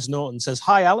 RAF Bryce Norton, says,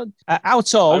 hi, Alan.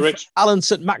 Out of Alan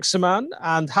St. Maximan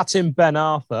and Hatim Ben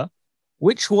Arthur,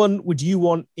 which one would you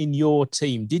want in your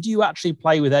team? Did you actually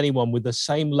play with anyone with the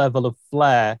same level of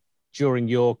flair during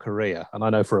your career? And I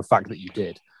know for a fact that you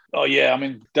did. Oh, yeah. I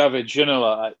mean, David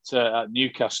Ginola at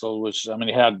Newcastle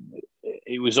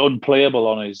he was unplayable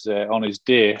on his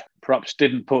day. Perhaps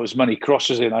didn't put as many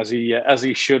crosses in as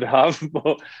he should have,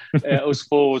 but us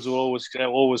forwards will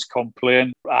always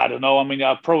complain. I don't know. I mean,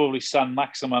 I'd probably San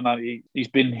Maximan. He's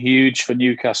been huge for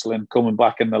Newcastle and coming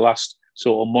back in the last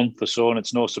sort of month or so, and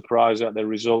it's no surprise that the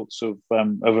results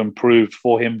have improved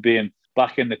for him being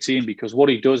back in the team, because what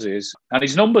he does is, and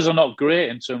his numbers are not great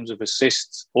in terms of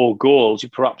assists or goals. He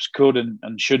perhaps could and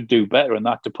should do better in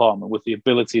that department with the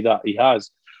ability that he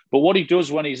has. But what he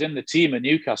does when he's in the team at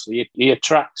Newcastle, he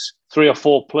attracts 3 or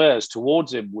 4 players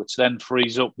towards him, which then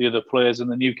frees up the other players in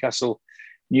the Newcastle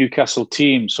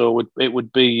team. So it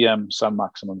would be Sam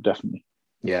Maximum, definitely.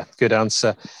 Yeah, good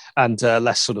answer. And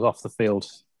less sort of off the field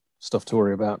stuff to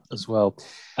worry about as well.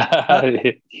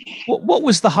 What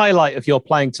was the highlight of your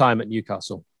playing time at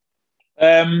Newcastle?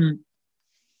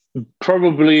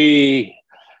 Probably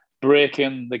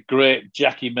breaking the great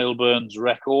Jackie Milburn's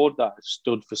record that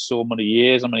stood for so many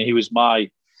years. I mean, he was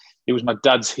my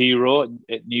dad's hero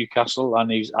at Newcastle, and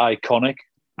he's iconic.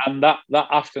 And that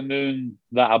afternoon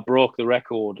that I broke the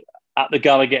record at the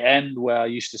Gallagher End, where I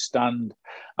used to stand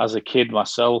as a kid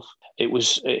myself, it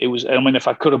was. I mean, if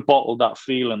I could have bottled that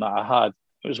feeling that I had,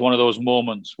 it was one of those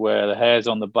moments where the hairs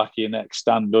on the back of your neck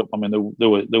stand up. I mean, they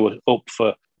were up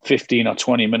for 15 or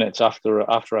 20 minutes after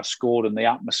I scored, and the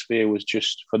atmosphere was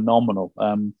just phenomenal.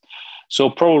 So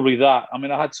probably that. I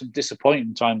mean, I had some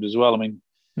disappointing times as well. I mean,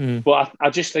 but I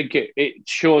just think it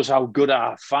shows how good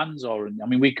our fans are. And I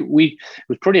mean, it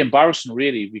was pretty embarrassing,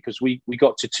 really, because we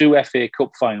got to 2 FA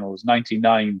Cup finals,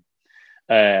 98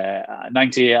 and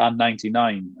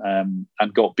 99,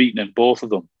 and got beaten in both of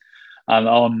them. And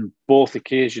on both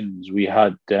occasions, we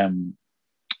had a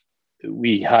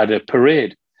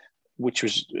parade, which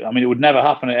was, I mean, it would never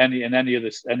happen at any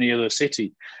other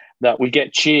city, that we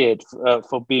get cheered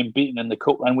for being beaten in the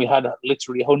cup. And we had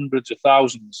literally hundreds of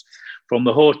thousands from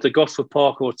the Gosford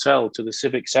Park Hotel to the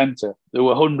Civic Centre. There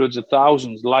were hundreds of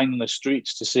thousands lining the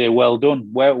streets to say, well done.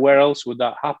 Where else would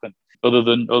that happen other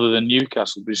than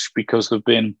Newcastle, just because they've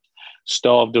been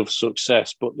starved of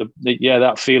success? But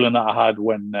that feeling that I had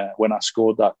when I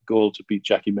scored that goal to beat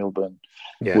Jackie Milburn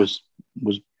was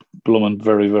blooming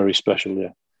very, very special. Yeah.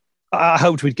 I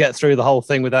hoped we'd get through the whole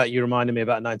thing without you reminding me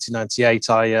about 1998.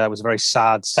 I was a very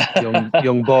sad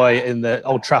young boy in the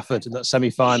Old Trafford in that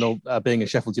semi-final, being a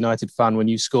Sheffield United fan, when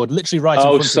you scored literally right in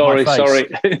front of my face.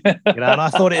 Sorry. And I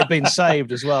thought it had been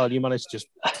saved as well. And you managed to just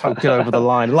poke it over the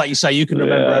line. Like you say, you can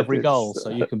remember every goal, so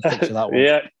you can picture that one.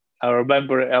 Yeah, I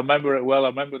remember it well. I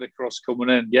remember the cross coming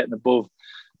in, getting above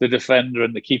the defender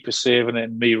and the keeper saving it,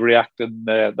 and me reacting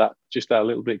that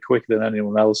little bit quicker than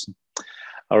anyone else.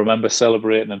 I remember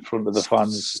celebrating in front of the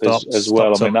fans as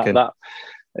well. I mean, that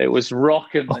it was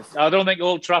rocking. I don't think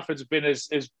Old Trafford's been as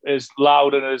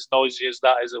loud and as noisy as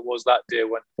it was that day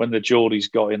when the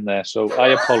Geordies got in there. So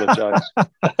I apologise.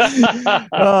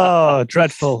 Oh,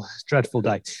 dreadful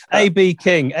day. AB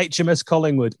King, HMS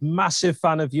Collingwood, massive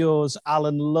fan of yours.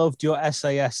 Alan, loved your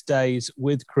SAS days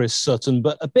with Chris Sutton,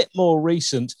 but a bit more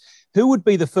recent. Who would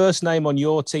be the first name on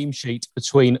your team sheet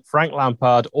between Frank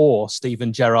Lampard or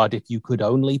Steven Gerrard if you could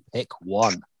only pick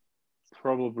one?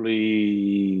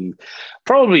 Probably,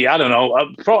 I don't know.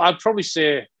 I'd probably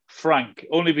say Frank,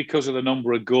 only because of the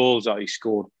number of goals that he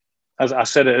scored. As I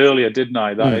said it earlier, didn't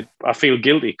I? That I feel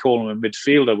guilty calling him a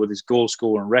midfielder with his goal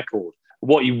scoring record.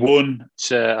 What he won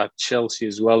at Chelsea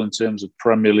as well in terms of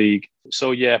Premier League.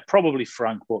 So, yeah, probably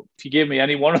Frank. But if you gave me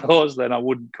any one of those, then I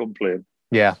wouldn't complain.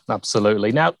 Yeah,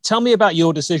 absolutely. Now, tell me about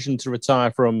your decision to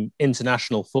retire from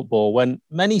international football, when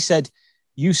many said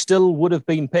you still would have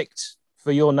been picked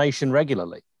for your nation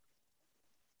regularly.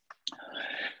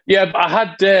 Yeah,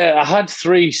 I had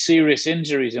 3 serious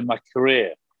injuries in my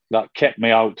career that kept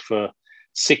me out for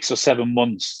 6 or 7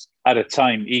 months at a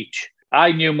time each.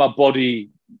 I knew my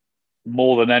body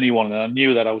more than anyone, and I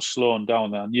knew that I was slowing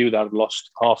down, and I knew that I'd lost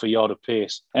half a yard of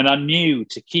pace, and I knew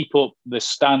to keep up the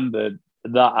standard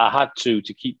that I had to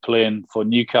keep playing for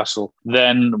Newcastle,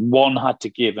 then one had to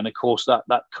give, and of course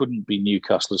that couldn't be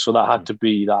Newcastle, so that had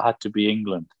to be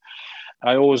England.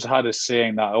 I always had a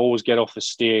saying that I always get off the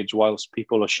stage whilst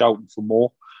people are shouting for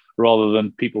more, rather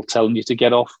than people telling you to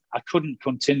get off. I couldn't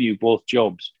continue both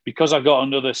jobs because I got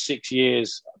another 6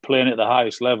 years playing at the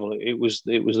highest level. It was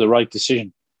the right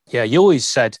decision. Yeah, you always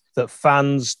said that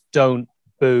fans don't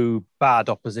boo bad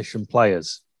opposition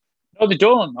players. No, they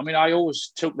don't. I mean, I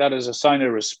always took that as a sign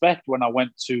of respect when I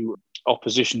went to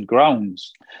opposition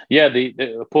grounds. Yeah, the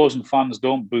opposing fans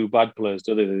don't boo bad players,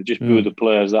 do they? They just boo the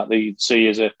players that they see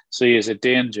as a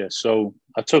danger. So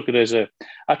I took it as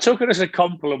a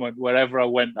compliment. Wherever I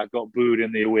went, I got booed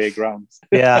in the away grounds.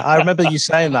 Yeah, I remember you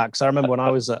saying that, because I remember when I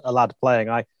was a lad playing,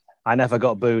 I never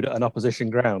got booed at an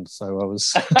opposition ground, so I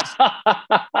was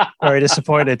very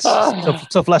disappointed.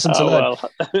 Tough lesson to learn.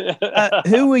 Well.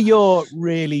 Who were your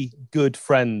really good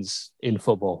friends in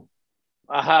football?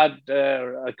 I had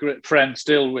a great friend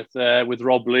still with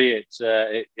Rob Lee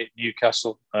at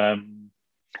Newcastle.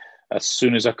 as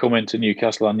soon as I come into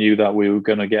Newcastle, I knew that we were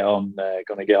going to get on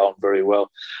very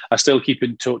well. I still keep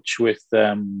in touch with,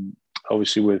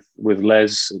 obviously with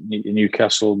Les at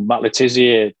Newcastle, Matt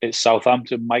Letizia at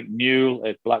Southampton, Mike Newell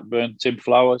at Blackburn, Tim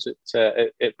Flowers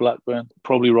at Blackburn.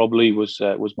 Probably Rob Lee was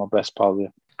my best pal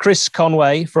there. Chris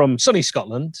Conway from sunny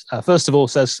Scotland, first of all,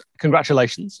 says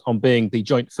congratulations on being the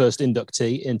joint first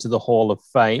inductee into the Hall of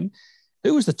Fame.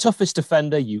 Who was the toughest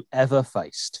defender you ever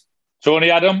faced?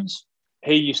 Tony Adams.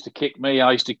 He used to kick me.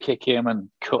 I used to kick him and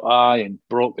cut eye and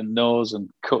broken nose and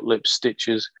cut lip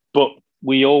stitches. But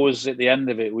we always, at the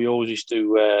end of it, we always used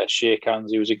to shake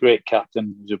hands. He was a great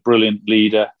captain. He was a brilliant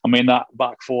leader. I mean, that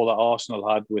back four that Arsenal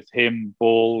had with him,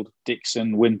 Bold,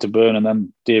 Dixon, Winterburn, and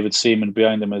then David Seaman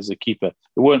behind him as the keeper.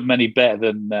 There weren't many better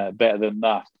than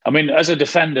that. I mean, as a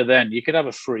defender then, you could have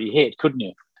a free hit, couldn't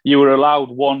you? You were allowed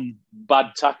one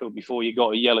bad tackle before you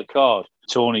got a yellow card.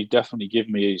 Tony definitely gave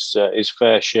me his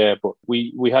fair share, but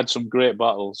we had some great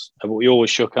battles. But we always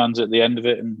shook hands at the end of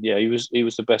it, and yeah, he was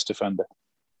the best defender.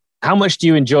 How much do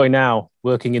you enjoy now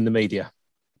working in the media?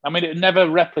 I mean, it never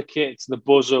replicates the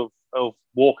buzz of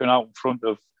walking out in front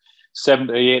of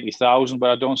 70, 80,000, but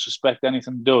I don't suspect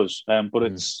anything does. But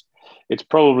it's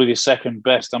probably the second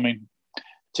best. I mean,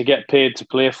 to get paid to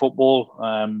play football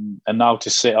and now to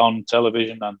sit on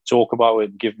television and talk about it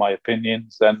and give my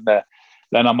opinions, then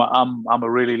I'm a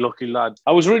really lucky lad.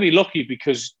 I was really lucky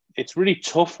because it's really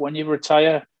tough when you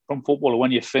retire from football or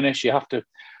when you finish. You have to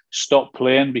stop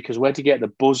playing because where do you get the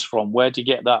buzz from? Where do you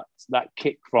get that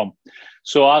kick from?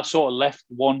 So I sort of left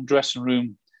one dressing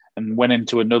room and went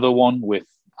into another one with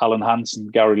Alan Hansen,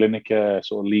 Gary Lineker,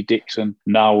 sort of Lee Dixon,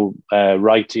 now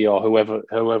Wrighty or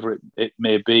whoever it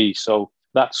may be. So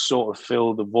that sort of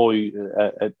filled the void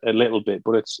a little bit,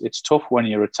 but it's tough when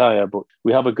you retire. But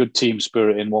we have a good team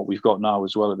spirit in what we've got now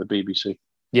as well at the BBC.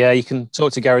 Yeah, you can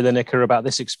talk to Gary Lineker about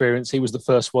this experience. He was the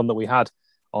first one that we had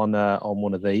on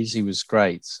one of these. He was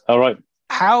great. All right.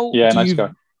 Nice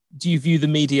guy. Do you view the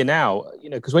media now? You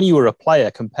know, because when you were a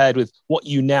player compared with what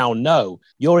you now know,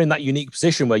 you're in that unique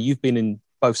position where you've been in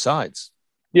both sides.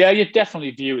 Yeah, you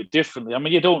definitely view it differently. I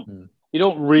mean, you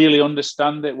don't really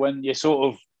understand it when you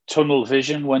sort of tunnel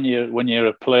vision when you're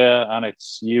a player and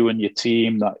it's you and your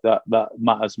team that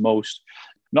matters most.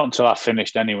 Not until I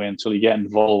finished anyway, until you get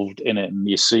involved in it and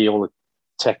you see all the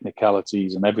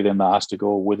technicalities and everything that has to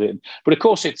go with it. But of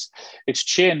course, it's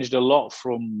changed a lot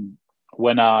from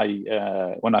when I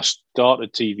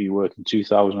started TV work in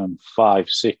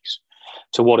 2005-06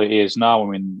 to what it is now. I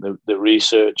mean, the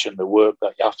research and the work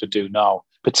that you have to do now,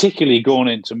 particularly going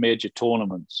into major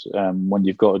tournaments, when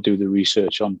you've got to do the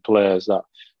research on players that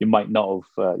you might not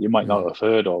have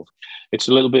heard of. It's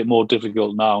a little bit more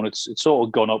difficult now, and it's sort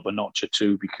of gone up a notch or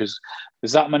two because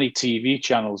there's that many TV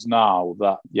channels now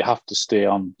that you have to stay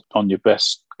on your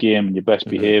best game and your best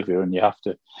behaviour, and you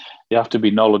have to be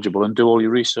knowledgeable and do all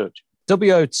your research.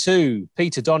 WO2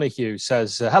 Peter Donahue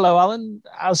says, hello, Alan.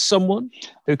 As someone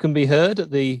who can be heard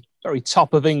at the very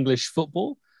top of English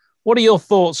football, what are your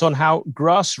thoughts on how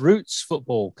grassroots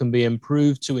football can be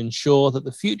improved to ensure that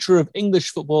the future of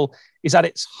English football is at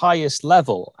its highest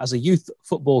level? As a youth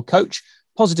football coach,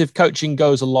 positive coaching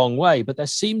goes a long way, but there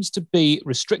seems to be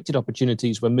restricted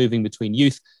opportunities when moving between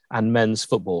youth and men's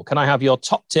football. Can I have your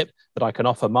top tip that I can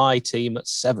offer my team at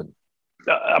 7?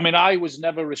 I mean, I was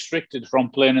never restricted from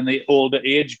playing in the older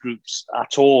age groups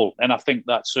at all. And I think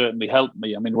that certainly helped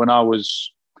me. I mean, when I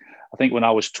was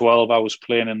 12, I was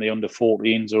playing in the under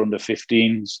 14s or under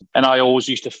 15s. And I always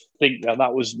used to think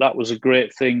that was a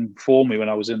great thing for me when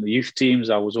I was in the youth teams.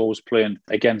 I was always playing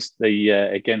against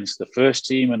the first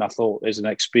team. And I thought as an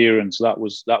experience, that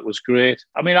was great.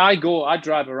 I mean, I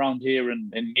drive around here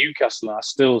in Newcastle and I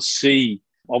still see,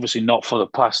 obviously not for the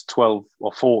past 12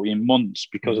 or 14 months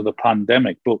because of the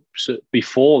pandemic, but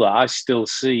before that, I still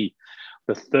see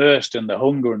the thirst and the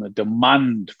hunger and the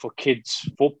demand for kids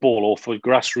football or for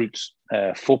grassroots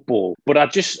football. But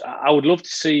I would love to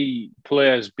see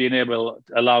players being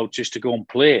allowed just to go and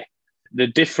play. The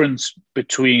difference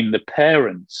between the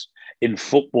parents in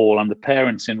football and the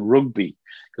parents in rugby,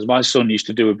 because my son used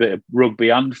to do a bit of rugby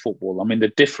and football. I mean, the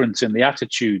difference in the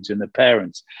attitudes in the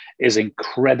parents is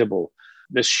incredible.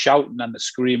 The shouting and the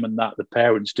screaming that the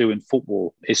parents do in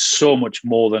football is so much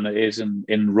more than it is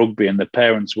in rugby. And the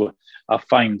parents I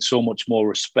find so much more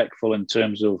respectful in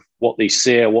terms of what they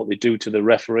say or what they do to the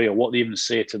referee or what they even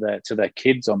say to their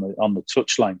kids on the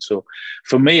touchline. So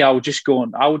for me, I would just go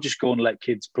and let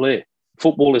kids play.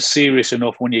 Football is serious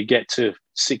enough when you get to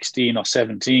 16 or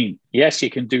 17. Yes, you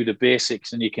can do the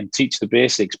basics and you can teach the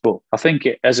basics, but I think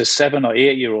as a 7 or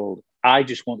 8 year old, I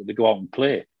just wanted to go out and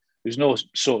play. There's no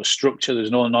sort of structure.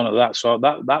 There's none of that. So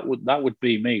that would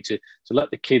be me, to let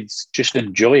the kids just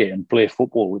enjoy it and play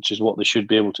football, which is what they should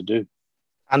be able to do.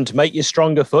 And make your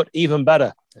stronger foot even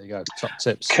better. There you go. Top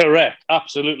tips. Correct.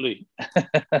 Absolutely.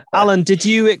 Alan, did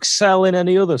you excel in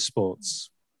any other sports?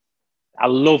 I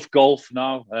love golf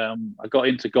now. I got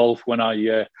into golf when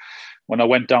I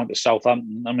went down to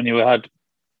Southampton. I mean, you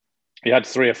had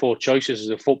 3 or 4 choices as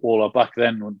a footballer back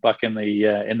then, back in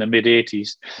the mid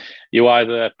 '80s. You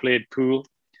either played pool,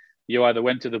 you either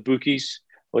went to the bookies,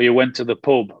 or you went to the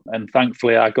pub. And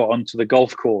thankfully, I got onto the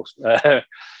golf course.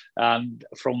 And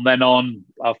from then on,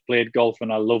 I've played golf,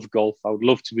 and I love golf. I would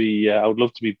love to be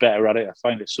better at it. I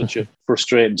find it such a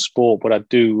frustrating sport, but I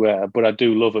do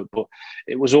love it. But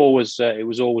it was always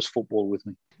football with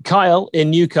me. Kyle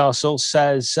in Newcastle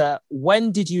says,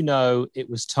 when did you know it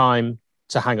was time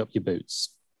to hang up your boots?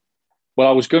 Well,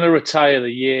 I was going to retire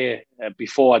the year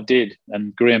before I did,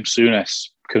 and Graham Souness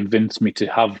convinced me to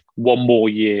have one more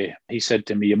year. He said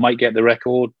to me, "You might get the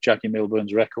record, Jackie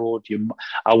Milburn's record.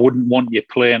 I wouldn't want you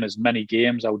playing as many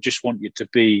games. I would just want you to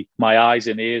be my eyes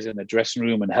and ears in the dressing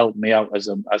room and help me out as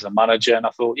a manager." And I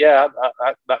thought, yeah,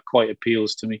 that quite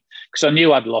appeals to me, because I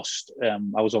knew I'd lost.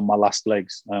 I was on my last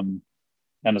legs.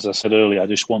 And as I said earlier, I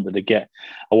just wanted to get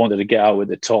out at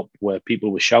the top where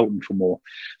people were shouting for more.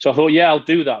 So I thought, yeah, I'll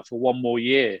do that for one more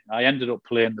year. I ended up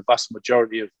playing the vast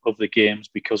majority of the games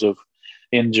because of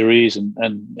injuries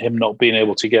and him not being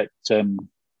able to get some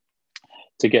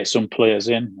players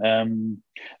in.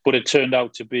 But it turned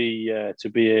out to be a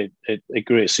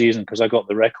great season because I got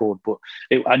the record. But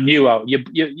I knew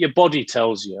your body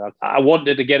tells you. I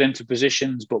wanted to get into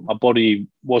positions, but my body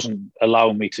wasn't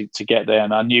allowing me to get there.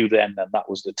 And I knew then that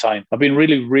was the time. I've been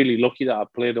really, really lucky that I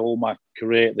played all my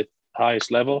career at the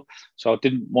highest level. So I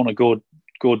didn't want to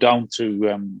go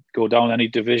down any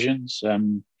divisions.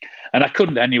 And I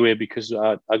couldn't anyway because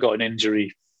I got an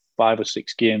injury 5 or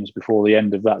 6 games before the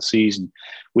end of that season,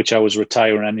 which I was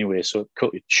retiring anyway. So it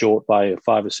cut it short by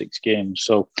 5 or 6 games.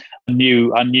 So I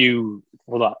knew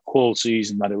for that whole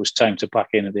season that it was time to pack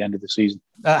in at the end of the season.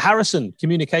 Harrison,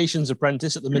 communications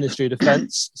apprentice at the Ministry of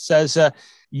Defence, says,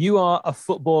 you are a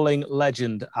footballing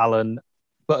legend, Alan,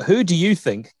 but who do you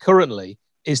think currently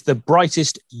is the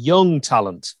brightest young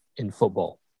talent in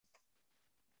football?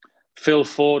 Phil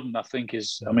Foden, I think,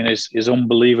 is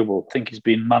unbelievable. I think he's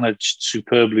been managed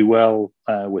superbly well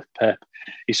with Pep.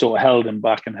 He sort of held him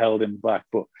back,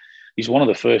 but he's one of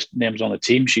the first names on the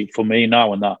team sheet for me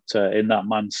now. In that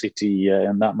Man City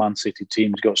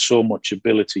team, he's got so much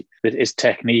ability. His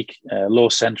technique, low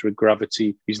centre of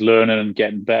gravity. He's learning and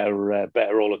getting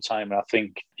better all the time. And I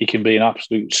think he can be an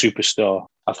absolute superstar.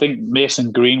 I think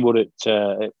Mason Greenwood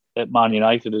at Man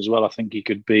United as well. I think he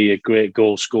could be a great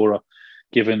goal scorer.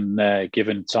 Given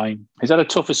time, he's had a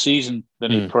tougher season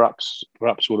than he perhaps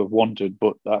would have wanted,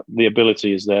 but the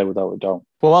ability is there without a doubt.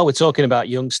 Well, while we're talking about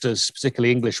youngsters,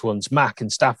 particularly English ones, Mac in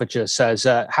Staffordshire says,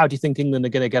 "How do you think England are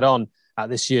going to get on at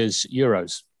this year's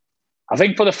Euros?" I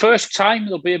think for the first time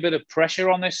there'll be a bit of pressure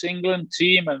on this England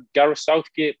team and Gareth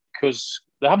Southgate because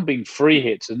there haven't been free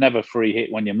hits. There's never free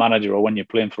hit when you're manager or when you're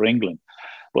playing for England,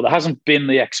 but there hasn't been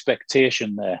the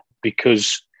expectation there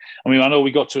because. I mean, I know we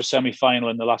got to a semi-final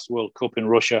in the last World Cup in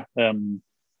Russia,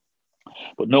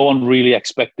 but no one really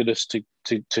expected us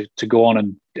to go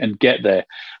on and get there.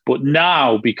 But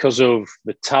now, because of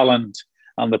the talent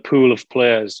and the pool of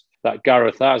players that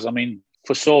Gareth has, I mean,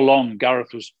 for so long,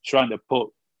 Gareth was trying to put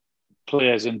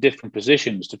players in different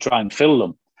positions to try and fill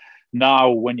them. Now,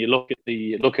 when you look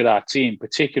at our team,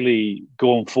 particularly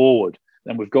going forward,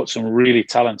 and we've got some really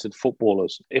talented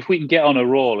footballers. If we can get on a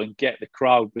roll and get the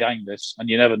crowd behind us, and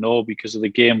you never know because of the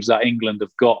games that England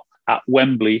have got at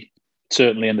Wembley,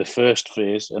 certainly in the first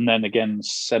phase, and then again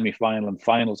semi-final and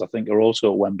finals, I think, are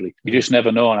also at Wembley. You just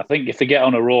never know. And I think if they get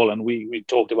on a roll, and we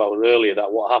talked about it earlier,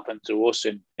 that what happened to us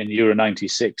in Euro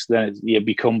 96, then it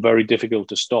become very difficult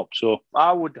to stop. So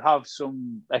I would have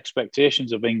some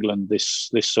expectations of England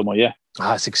this summer, yeah.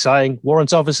 That's exciting.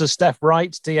 Warrant Officer Steph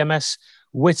Wright, DMS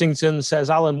Whittington, says,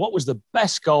 Alan, what was the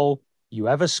best goal you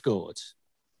ever scored?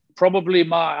 Probably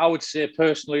I would say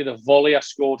personally, the volley I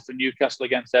scored for Newcastle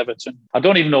against Everton. I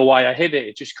don't even know why I hit it.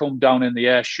 It just come down in the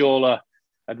air. Shola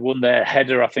had won their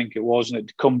header, I think it was, and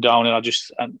it'd come down, and I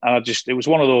just it was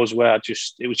one of those where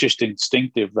it was just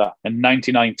instinctive that, and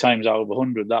 99 times out of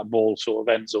 100, that ball sort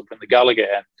of ends up in the Gallagher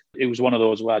end. It was one of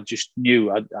those where I just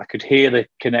knew I could hear the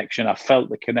connection. I felt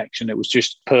the connection. It was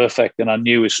just perfect, and I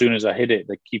knew as soon as I hit it,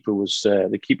 the keeper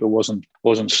wasn't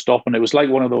stopping. It was like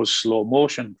one of those slow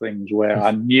motion things where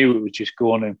I knew it was just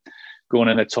going in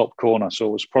the top corner. So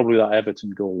it was probably that Everton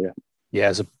goal. Yeah,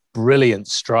 as a Brilliant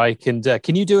strike. And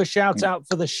can you do a shout out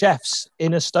for the chefs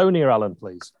in Estonia, Alan,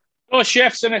 please? Oh,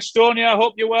 chefs in Estonia, I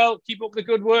hope you're well. Keep up the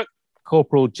good work.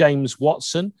 Corporal James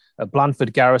Watson at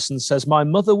Blandford Garrison says, my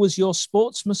mother was your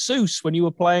sports masseuse when you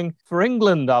were playing for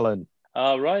England, Alan.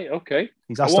 Right, okay.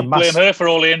 I won't blame her for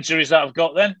all the injuries that I've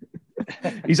got then.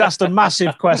 He's asked a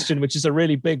massive question, which is a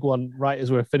really big one right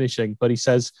as we're finishing. But he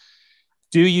says,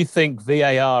 do you think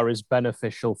VAR is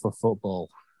beneficial for football?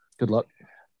 Good luck.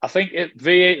 I think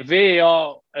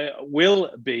VAR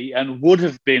will be and would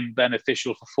have been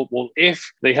beneficial for football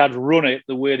if they had run it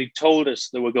the way they told us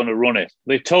they were going to run it.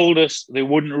 They told us they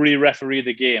wouldn't re-referee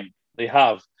the game. They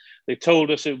have. They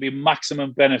told us it would be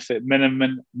maximum benefit,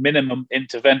 minimum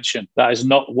intervention. That is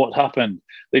not what happened.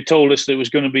 They told us that it was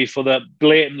going to be for the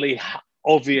blatantly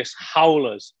obvious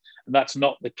howlers, and that's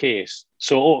not the case.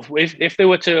 So if they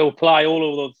were to apply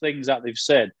all of the things that they've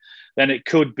said, then it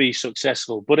could be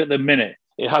successful. But at the minute,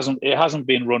 it hasn't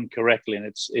been run correctly, and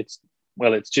it's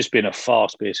just been a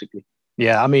farce, basically.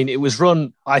 Yeah, I mean, it was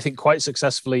run, I think, quite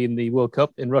successfully in the World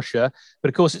Cup in Russia. But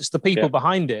of course, it's the people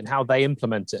behind it and how they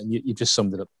implement it. And you just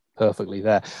summed it up perfectly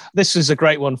there. This is a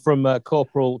great one from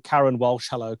Corporal Karen Walsh.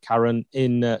 Hello, Karen,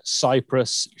 in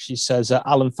Cyprus. She says,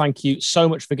 Alan, thank you so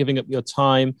much for giving up your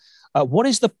time. What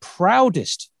is the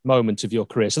proudest moment of your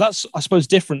career? So that's, I suppose,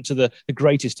 different to the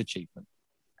greatest achievement.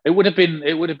 It would have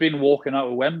been walking out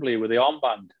of Wembley with the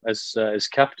armband as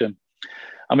captain.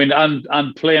 I mean,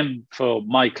 and playing for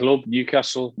my club,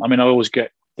 Newcastle. I mean, I always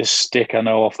get this stick, I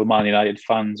know, off the Man United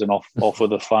fans and off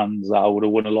other fans that I would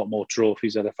have won a lot more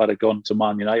trophies if I'd have gone to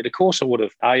Man United. Of course I would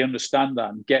have. I understand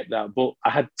that and get that. But I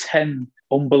had 10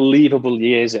 unbelievable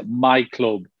years at my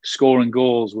club, scoring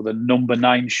goals with a number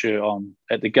 9 shirt on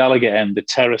at the Gallagher end, the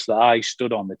terrace that I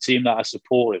stood on, the team that I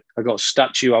supported. I've got a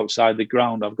statue outside the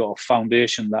ground. I've got a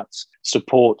foundation that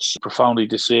supports profoundly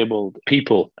disabled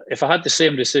people. If I had the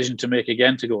same decision to make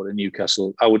again to go to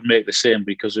Newcastle, I would make the same,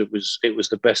 because it was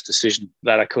the best decision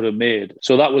that I could have made.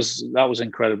 So that was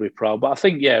incredibly proud. But I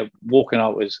think, walking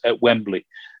out at Wembley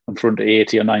in front of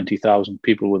 80 or 90,000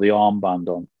 people with the armband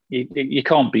on, you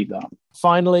can't beat that.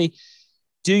 Finally,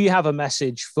 do you have a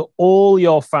message for all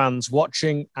your fans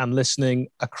watching and listening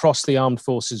across the armed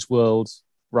forces world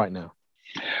right now?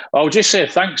 I would just say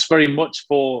thanks very much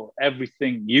for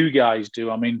everything you guys do.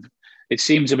 I mean, it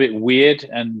seems a bit weird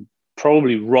and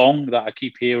probably wrong that I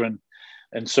keep hearing,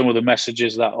 and some of the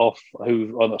messages or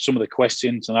some of the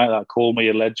questions tonight that call me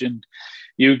a legend.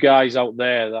 You guys out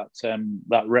there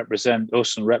that represent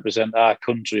us and represent our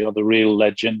country are the real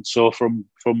legend. So from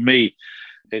me,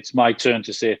 it's my turn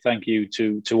to say thank you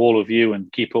to all of you,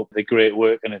 and keep up the great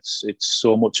work. And it's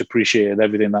so much appreciated,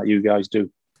 everything that you guys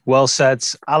do. Well said,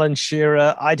 Alan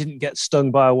Shearer. I didn't get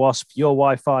stung by a wasp. Your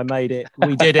Wi-Fi made it.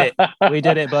 We did it. We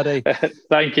did it, buddy.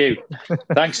 Thank you.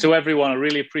 Thanks to everyone. I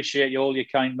really appreciate all your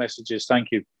kind messages. Thank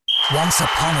you. Once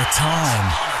upon a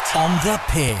time, on the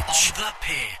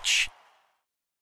pitch.